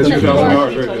is like That's the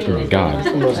 $2,000 right there. It's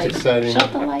the most exciting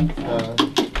Shut the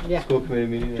light. school committee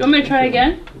meeting. Do you want me to try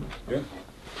again? Yeah.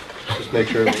 Just make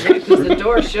sure. because the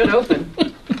door should open.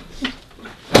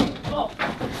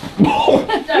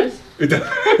 It does. It does.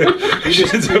 You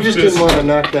just didn't want to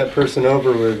knock that person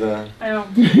over with. I know.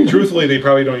 Truthfully, they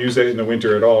probably don't use that in the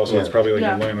winter at all, so it's Yeah. probably like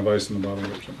Yeah. a line of ice in the bottom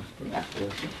or something. Yeah.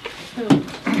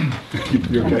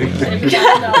 You okay?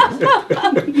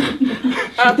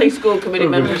 I don't think school committee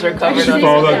members are covered Just on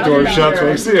follow that door $2,000. shut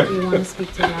so I see Do it. you want to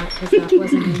speak to that, because that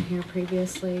wasn't in here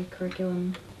previously,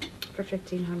 curriculum for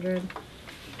 1,500.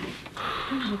 I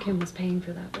don't know Kim was paying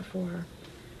for that before.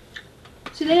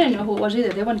 See, they didn't know who it was either.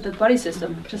 They wanted the buddy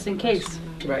system, just in case.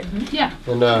 Right. Yeah.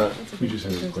 And We just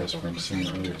had a request from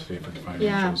Singer earlier today for the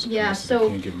financials. Yeah, I said I so-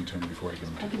 can't give them to him before I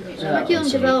give them to you. Curriculum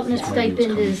So development if Maggie was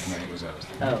stipend coming is, tonight, was out.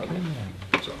 Oh, okay.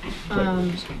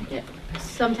 So,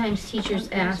 sometimes teachers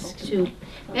ask to,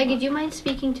 Maggie, do you mind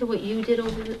speaking to what you did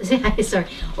over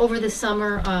the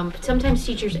summer? Sometimes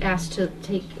teachers ask to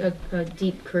take a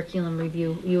deep curriculum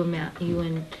review. You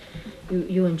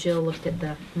and Jill looked at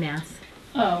the math.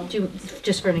 Oh.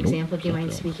 Just for an example, do you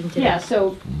mind speaking to Yeah, that?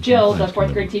 so Jill, the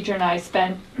fourth grade teacher, and I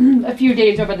spent a few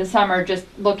days over the summer just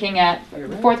looking at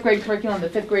the fourth grade curriculum, the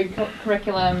fifth grade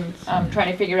curriculum,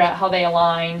 trying to figure out how they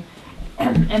align,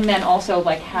 and then also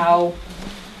like how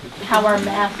our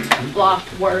math block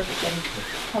works and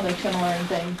how they're similar and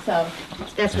things. So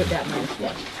That's what that meant.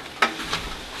 yeah.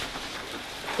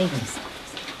 Thank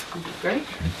you. Great.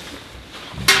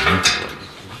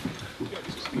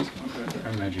 I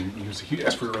imagine he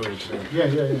asked for it earlier today.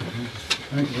 yeah.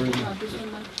 Thank you very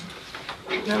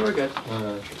much. No, we're good.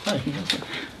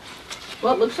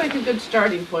 Well, it looks like a good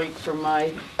starting point from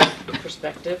my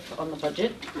perspective on the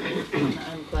budget.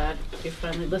 I'm glad you're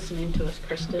finally listening to us,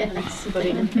 Kristen, and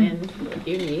putting in what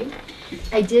you need.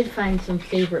 I did find some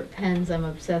favorite pens. I'm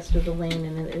obsessed with Elaine,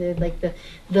 and they're like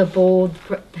the bold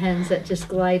pens that just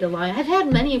glide along. I've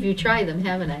had many of you try them,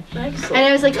 haven't I? Excellent. And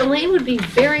I was like, Elaine would be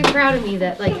very proud of me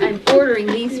that like I'm ordering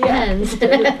these pens.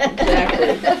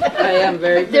 Exactly. I am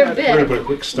very proud. They're We're gonna big. put a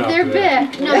quick stop They're to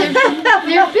that. big. No,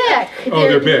 they're big. Oh,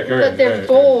 they're big. All right, But they're all right.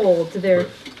 bold. They're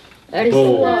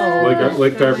Bowl,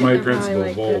 Excellent. my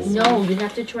principal, bowl. No, you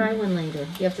have to try one later.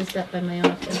 You have to step by my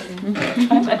office.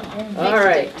 All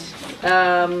right.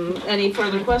 Any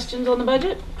further questions on the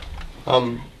budget?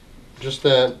 Just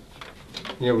that,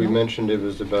 we mentioned it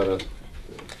was about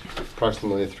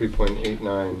approximately a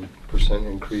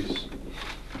 3.89% increase,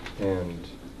 and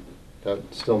that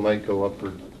still might go up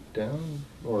or down,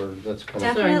 or that's kind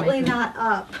of... Definitely not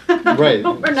up. Right.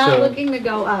 We're not so looking to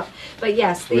go up. But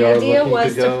yes, we the are idea looking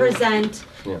was to to go- present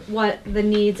Yeah. what the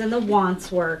needs and the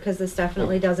wants were, because this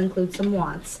definitely does include some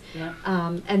wants. Yeah.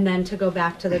 And then to go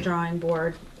back to the drawing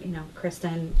board,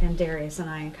 Kristen and Darius and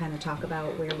I kind of talk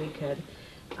about where we could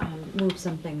move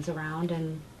some things around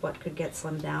and what could get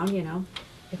slimmed down,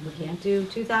 If we can't do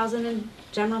 2,000 in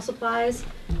general supplies,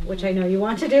 which I know you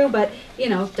want to do, but,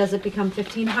 does it become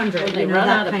 1,500? When they run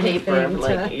out of paper,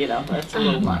 that's a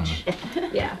little much.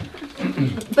 Yeah.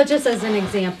 But just as an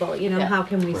example, Yeah. how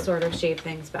can we Right. sort of shave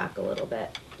things back a little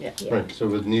bit? Yeah. Right, so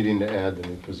with needing to add the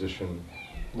new position,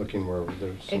 looking where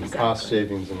there's some cost Exactly.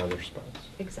 savings in other spots.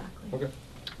 Exactly. Okay.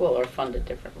 Well, or fund it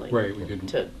differently. Right, we could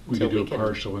do we a can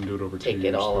partial and do it over 2 years. take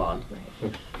it all so- on.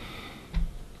 Right.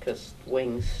 Because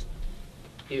Wings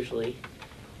usually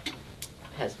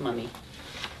has money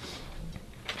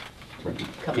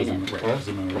coming in. Right, All right.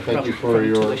 doesn't matter. Well, thank you for From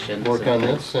your tuitions work and on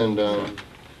things. this and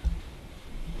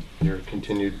your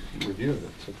continued review of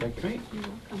it, so thank you. Great, you're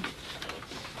welcome.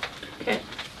 Okay.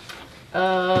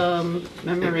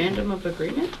 Memorandum of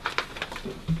agreement?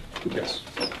 Yes.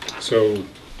 So,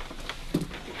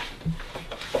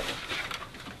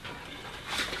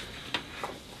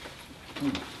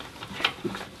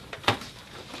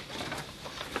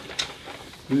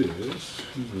 this is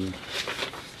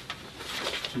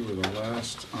two of the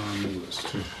last on the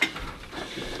list.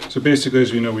 So basically,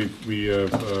 as we know, we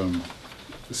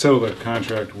settled a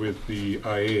contract with the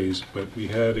IAs, but we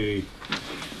had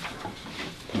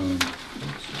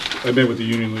I met with the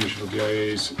union leadership of the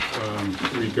IAs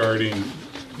regarding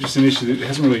just an issue that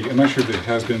hasn't really, I'm not sure if it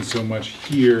has been so much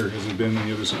here as it been in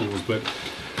the other schools, but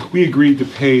we agreed to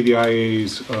pay the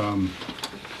IAs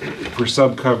for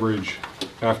sub coverage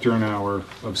after an hour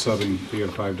of subbing. They get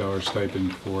a $5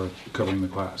 stipend for covering the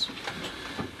class.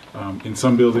 In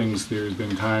some buildings, there's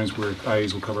been times where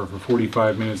IAs will cover for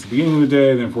 45 minutes at the beginning of the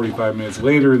day, then 45 minutes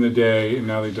later in the day, and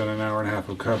now they've done an hour and a half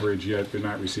of coverage, yet they're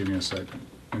not receiving a stipend.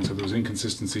 And so there was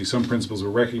inconsistency. Some principals were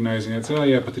recognizing it, said, oh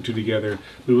yeah, put the two together,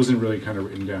 but it wasn't really kind of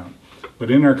written down. But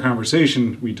in our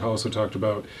conversation, we also talked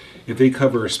about if they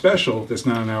cover a special that's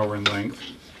not an hour in length,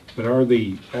 but are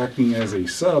they acting as a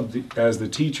sub, as the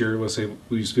teacher, let's say,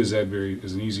 we'll use phys ed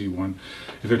as an easy one.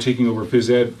 If they're taking over phys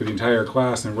ed for the entire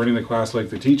class and running the class like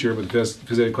the teacher, but the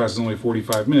phys ed class is only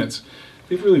 45 minutes,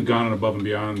 they've really gone above and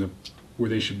beyond where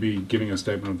they should be giving a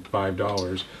stipend of $5,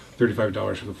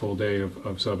 $35 for the full day of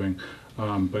subbing.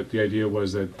 But the idea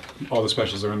was that all the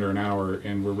specials are under an hour,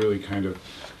 and we're really kind of,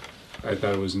 I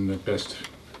thought it was in the best,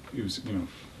 it was,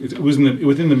 it was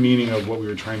within the meaning of what we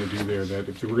were trying to do there, that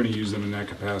if we're going to use them in that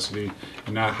capacity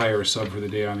and not hire a sub for the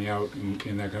day on the out and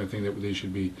that kind of thing, that they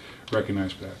should be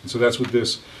recognized for that. And so that's what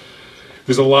this,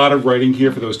 there's a lot of writing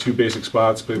here for those two basic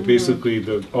spots, but basically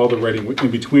all the writing in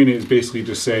between it is basically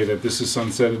to say that this is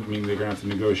sunsetted, meaning they're going to have to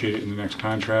negotiate it in the next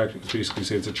contract. It's basically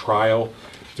say it's a trial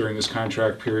during this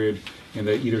contract period, and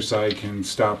that either side can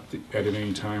stop at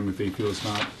any time if they feel it's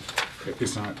not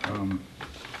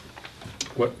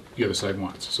what the other side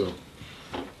wants. So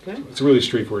it's a really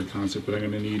straightforward concept, but I'm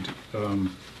going to need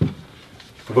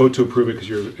a vote to approve it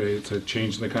because it's a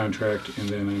change in the contract, and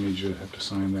then I need you to have to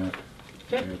sign that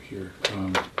here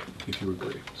if you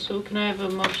agree. So can I have a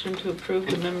motion to approve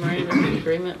the memorandum of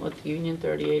agreement with Union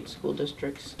 38 school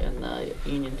districts and the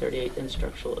Union 38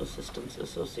 Instructional Assistants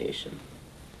Association?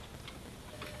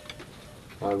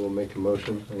 I will make a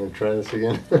motion. I'm going to try this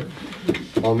again.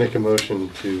 I'll make a motion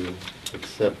to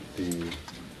accept the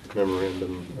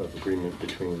memorandum of agreement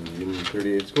between the Union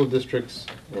 38 school districts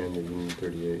and the Union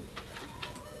 38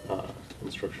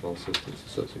 Instructional Assistants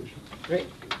Association. Great.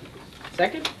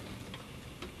 Second?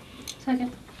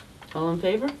 Second. All in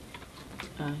favor?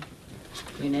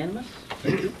 Unanimous?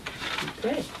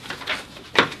 Okay.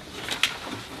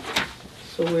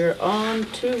 So we're on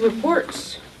to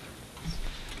reports.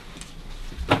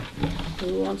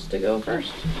 Who wants to go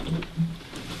first?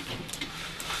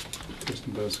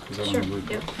 Kristen does, because I Sure, don't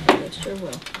remember. yep, I sure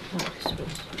will. Oh,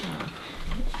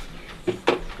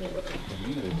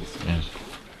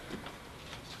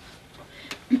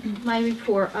 My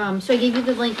report, so I gave you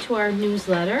the link to our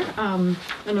newsletter. I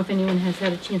don't know if anyone has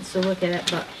had a chance to look at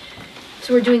it, but,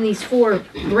 so we're doing these 4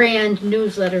 brand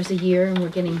newsletters a year, and we're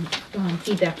getting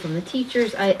feedback from the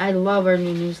teachers. I love our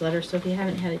new newsletter, so if you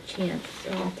haven't had a chance,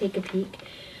 take a peek.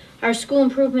 Our school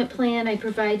improvement plan, I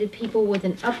provided people with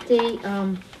an update.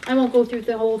 I won't go through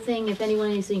the whole thing if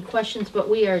anyone has any questions, but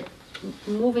we are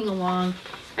moving along.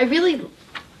 I really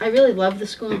love the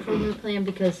school improvement plan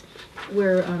because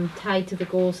we're tied to the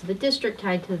goals of the district,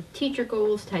 tied to teacher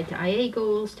goals, tied to IA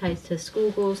goals, tied to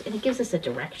school goals, and it gives us a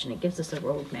direction. It gives us a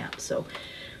roadmap. So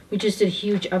we just did a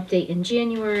huge update in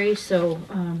January, so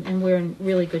and we're in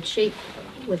really good shape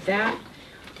with that.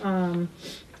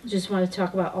 Just want to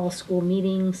talk about all school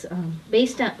meetings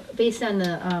based on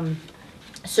the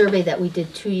survey that we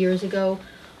did 2 years ago,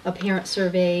 a parent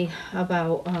survey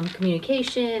about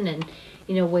communication and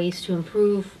ways to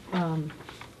improve.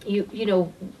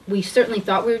 We certainly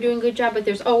thought we were doing a good job, but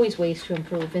there's always ways to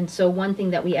improve. And so one thing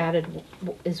that we added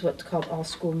is what's called all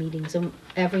school meetings. And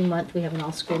every month we have an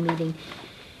all school meeting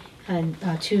on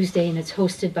Tuesday, and it's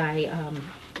hosted by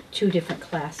 2 different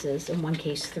classes, in one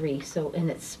case 3. So,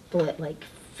 and it's split like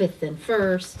 5th and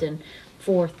 1st and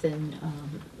 4th, and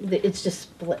it's just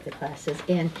split the classes.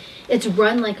 And it's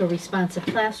run like a responsive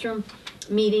classroom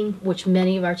meeting, which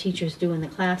many of our teachers do in the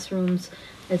classrooms.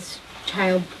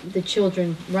 The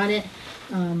children run it.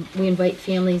 We invite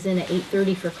families in at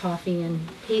 8:30 for coffee and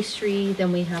pastry.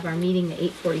 Then we have our meeting at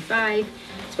 8:45.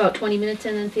 It's about 20 minutes,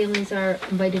 and then families are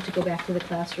invited to go back to the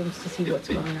classrooms to see what's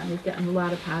going on. We've gotten a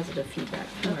lot of positive feedback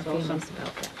from our families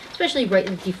about that, especially right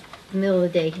in the middle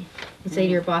of the day. You say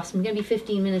to your boss, I'm going to be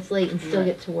 15 minutes late and still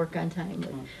get to work on time.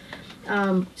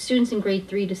 But, students in grade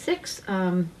 3 to 6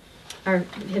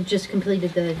 have just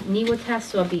completed the NEWA test,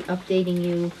 so I'll be updating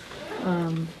you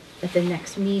at the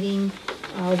next meeting.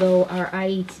 Although our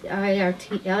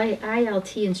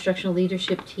ILT instructional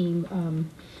leadership team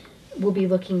will be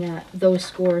looking at those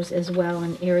scores as well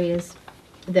and areas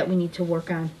that we need to work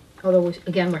on. Although,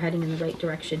 again, we're heading in the right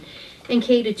direction. And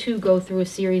K to 2 go through a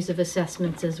series of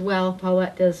assessments as well.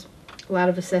 Paulette does a lot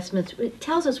of assessments. It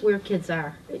tells us where kids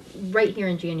are right here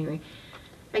in January.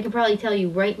 I could probably tell you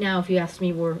right now, if you asked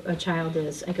me where a child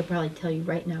is, I could probably tell you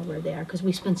right now where they are, because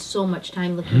we spend so much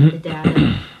time looking at the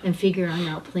data and figuring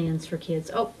out plans for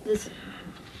kids. Oh,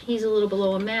 he's a little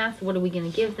below in math. What are we going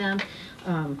to give them?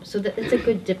 So that it's a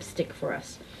good dipstick for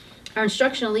us. Our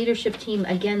instructional leadership team,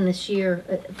 again this year,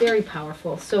 very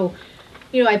powerful. So,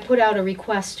 I put out a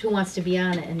request, who wants to be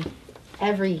on it, and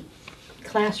every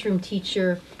classroom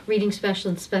teacher, reading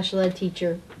specialist, special ed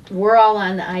teacher, we're all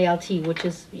on the ILT, which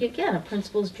is, again, a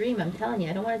principal's dream. I'm telling you,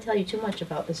 I don't want to tell you too much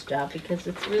about this job because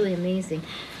it's really amazing.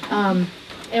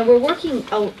 And we're working,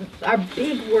 our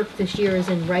big work this year is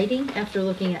in writing after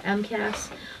looking at MCAS.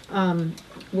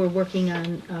 We're working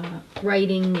on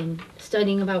writing and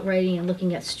studying about writing and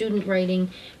looking at student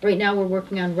writing. Right now we're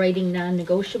working on writing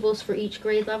non-negotiables for each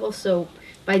grade level. So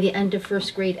by the end of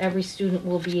 1st grade, every student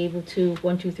will be able to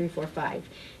 1, 2, 3, 4, 5.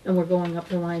 And we're going up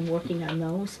the line working on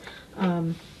those.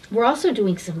 We're also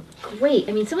doing some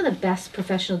some of the best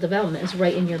professional development is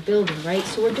right in your building, right?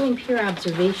 So we're doing peer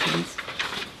observations.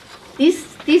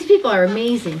 These people are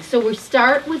amazing. So we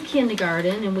start with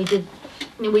kindergarten,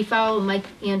 and we follow Mike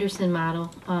Anderson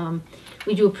model.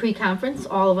 We do a pre-conference,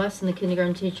 all of us, and the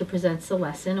kindergarten teacher presents the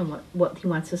lesson and what he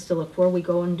wants us to look for. We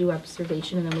go and do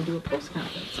observation, and then we do a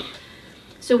post-conference.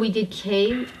 So we did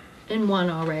K and 1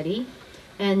 already,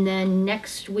 and then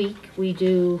next week we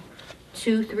do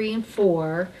 2, 3, and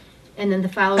 4, and then the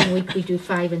following week we do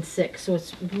 5 and 6. So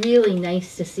it's really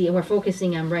nice to see, and we're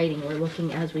focusing on writing. We're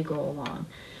looking as we go along.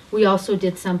 We also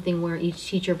did something where each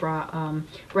teacher brought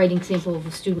writing sample of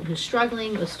a student who's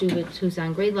struggling, a student who's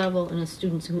on grade level, and a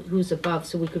student who's above,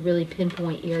 so we could really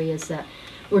pinpoint areas that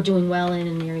we're doing well in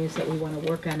and areas that we want to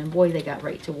work on. And boy, they got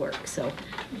right to work. So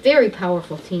very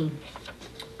powerful team.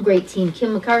 Great team.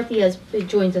 Kim McCarthy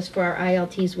joins us for our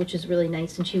ILTs, which is really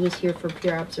nice, and she was here for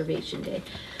Peer Observation Day.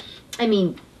 I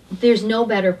mean, there's no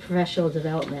better professional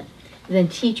development than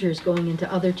teachers going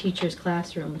into other teachers'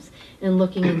 classrooms and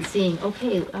looking and seeing,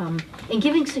 okay, and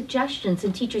giving suggestions,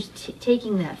 and teachers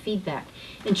taking that feedback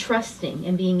and trusting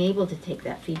and being able to take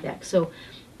that feedback. So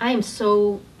I am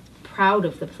so proud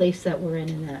of the place that we're in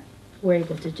and that we're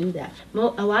able to do that.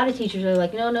 A lot of teachers are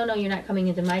like, no, you're not coming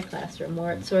into my classroom,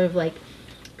 or it's sort of like,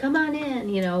 come on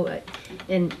in,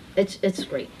 and it's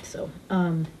great. So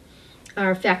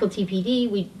our faculty PD,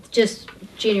 we just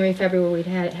January, February, we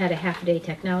had a half-a-day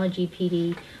technology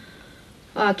PD.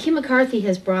 Kim McCarthy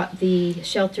has brought the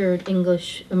sheltered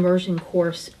English immersion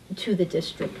course to the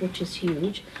district, which is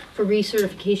huge. For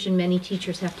recertification, many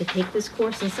teachers have to take this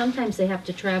course, and sometimes they have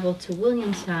to travel to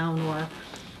Williamstown or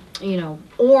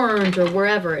Orange or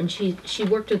wherever, and she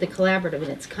worked with the collaborative, and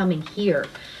it's coming here,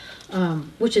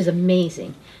 which is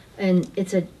amazing. And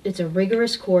it's a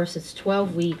rigorous course. It's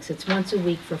 12 weeks. It's once a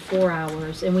week for 4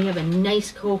 hours. And we have a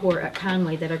nice cohort at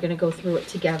Conway that are going to go through it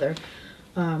together,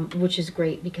 which is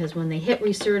great because when they hit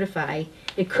recertify,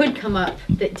 it could come up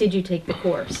that did you take the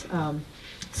course?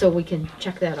 So we can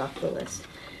check that off the list.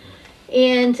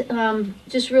 And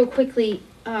just real quickly,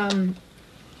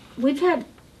 we've had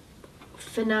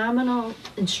phenomenal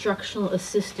instructional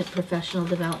assistant professional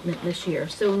development this year.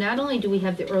 So not only do we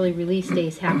have the early release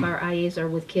days, half our IAs are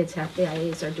with kids, half the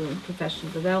IAs are doing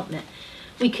professional development.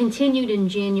 We continued in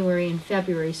January and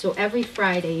February, so every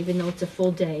Friday, even though it's a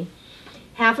full day,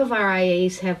 half of our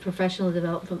IAs have professional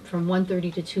development from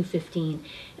 1:30 to 2:15,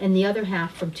 and the other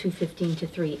half from 2:15 to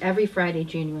 3, every Friday,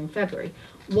 January and February.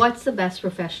 What's the best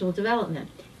professional development?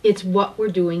 It's what we're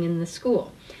doing in the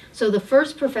school. So the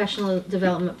first professional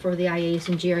development for the IAs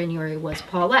in January was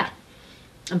Paulette.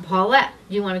 And Paulette,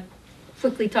 do you want to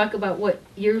quickly talk about what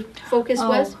your focus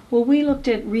was? Well, we looked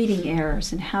at reading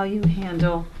errors and how you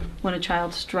handle when a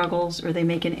child struggles or they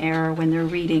make an error when they're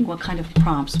reading. What kind of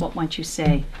prompts, what might you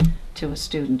say to a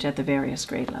student at the various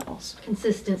grade levels?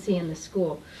 Consistency in the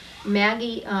school.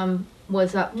 Maggie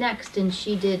was up next, and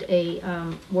she did a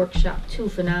workshop too.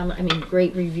 Phenomenal. I mean,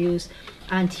 great reviews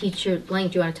on teacher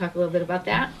language. Do you want to talk a little bit about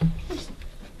that?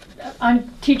 On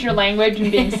teacher language and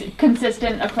being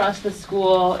consistent across the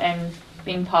school and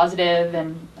being positive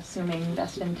and assuming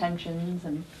best intentions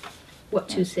and what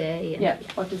to say. And, yeah,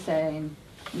 what to say. And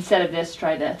instead of this,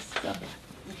 try this. So.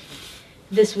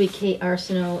 This week, Kate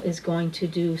Arsenault is going to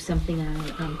do something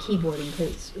on keyboarding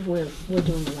because we're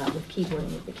doing a lot with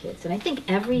keyboarding with the kids, and I think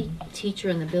every teacher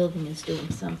in the building is doing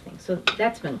something. So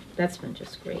that's been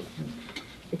just great. And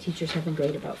the teachers have been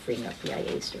great about freeing up the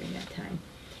IAs during that time.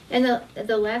 And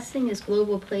the last thing is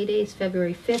Global Play Days,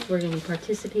 February 5th. We're going to be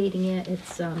participating in it.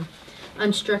 It's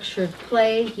unstructured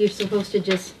play. You're supposed to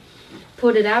just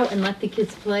put it out and let the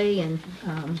kids play. And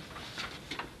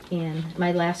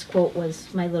my last quote was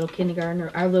our little kindergartner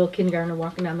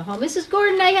walking down the hall. Mrs.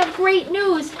 Gordon, I have great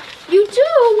news. You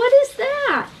do? What is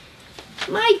that?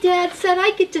 My dad said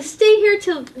I get to stay here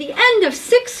till the end of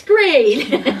 6th grade.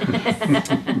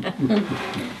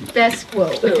 Best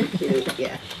quote. So cute.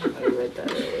 Yeah, I read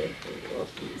that earlier.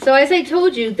 So as I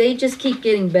told you, they just keep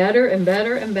getting better and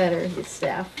better and better, the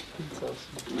staff. That's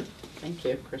awesome. Thank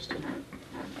you, Kristen.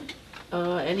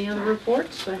 Any other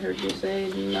reports? I heard you say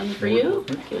none for you.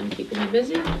 Keeping you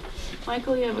busy.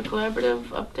 Michael, you have a collaborative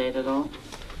update at all?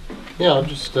 Yeah, I'll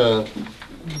just, there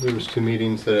was 2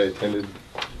 meetings that I attended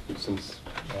since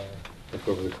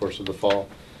over the course of the fall.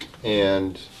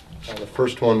 And the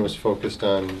first one was focused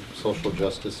on social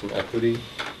justice and equity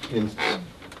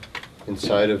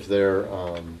inside of their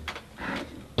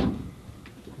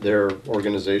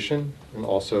organization, and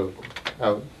also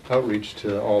outreach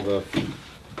to all the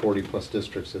 40-plus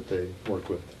districts that they work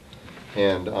with.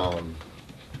 And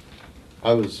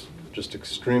I was just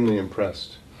extremely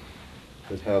impressed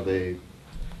with how the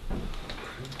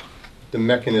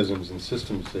mechanisms and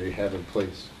systems they have in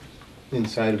place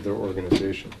inside of their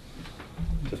organization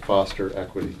to foster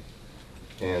equity.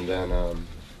 And then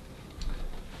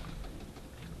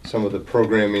some of the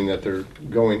programming that they're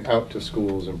going out to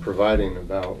schools and providing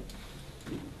about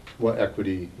what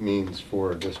equity means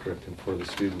for a district and for the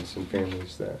students and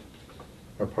families that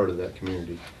are part of that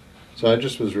community. So I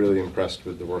just was really impressed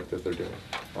with the work that they're doing.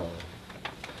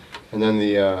 And then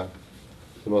the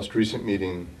most recent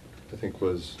meeting, I think,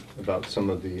 was about some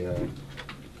of the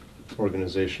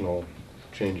organizational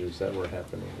changes that were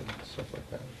happening and stuff like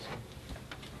that. So.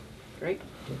 Great.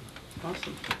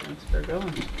 Awesome. Thanks for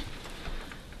going.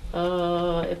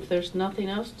 If there's nothing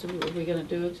else, are we going to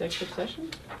do executive session?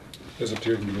 It's up to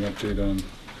you. Can give an update on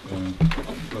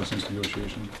license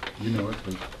negotiation. You know it,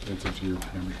 but it's up to your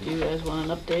membership. Do you guys want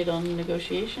an update on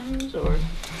negotiations, or?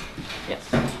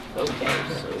 Yes. Okay,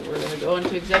 so we're going to go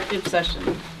into executive session.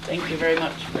 Thank you very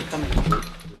much for coming.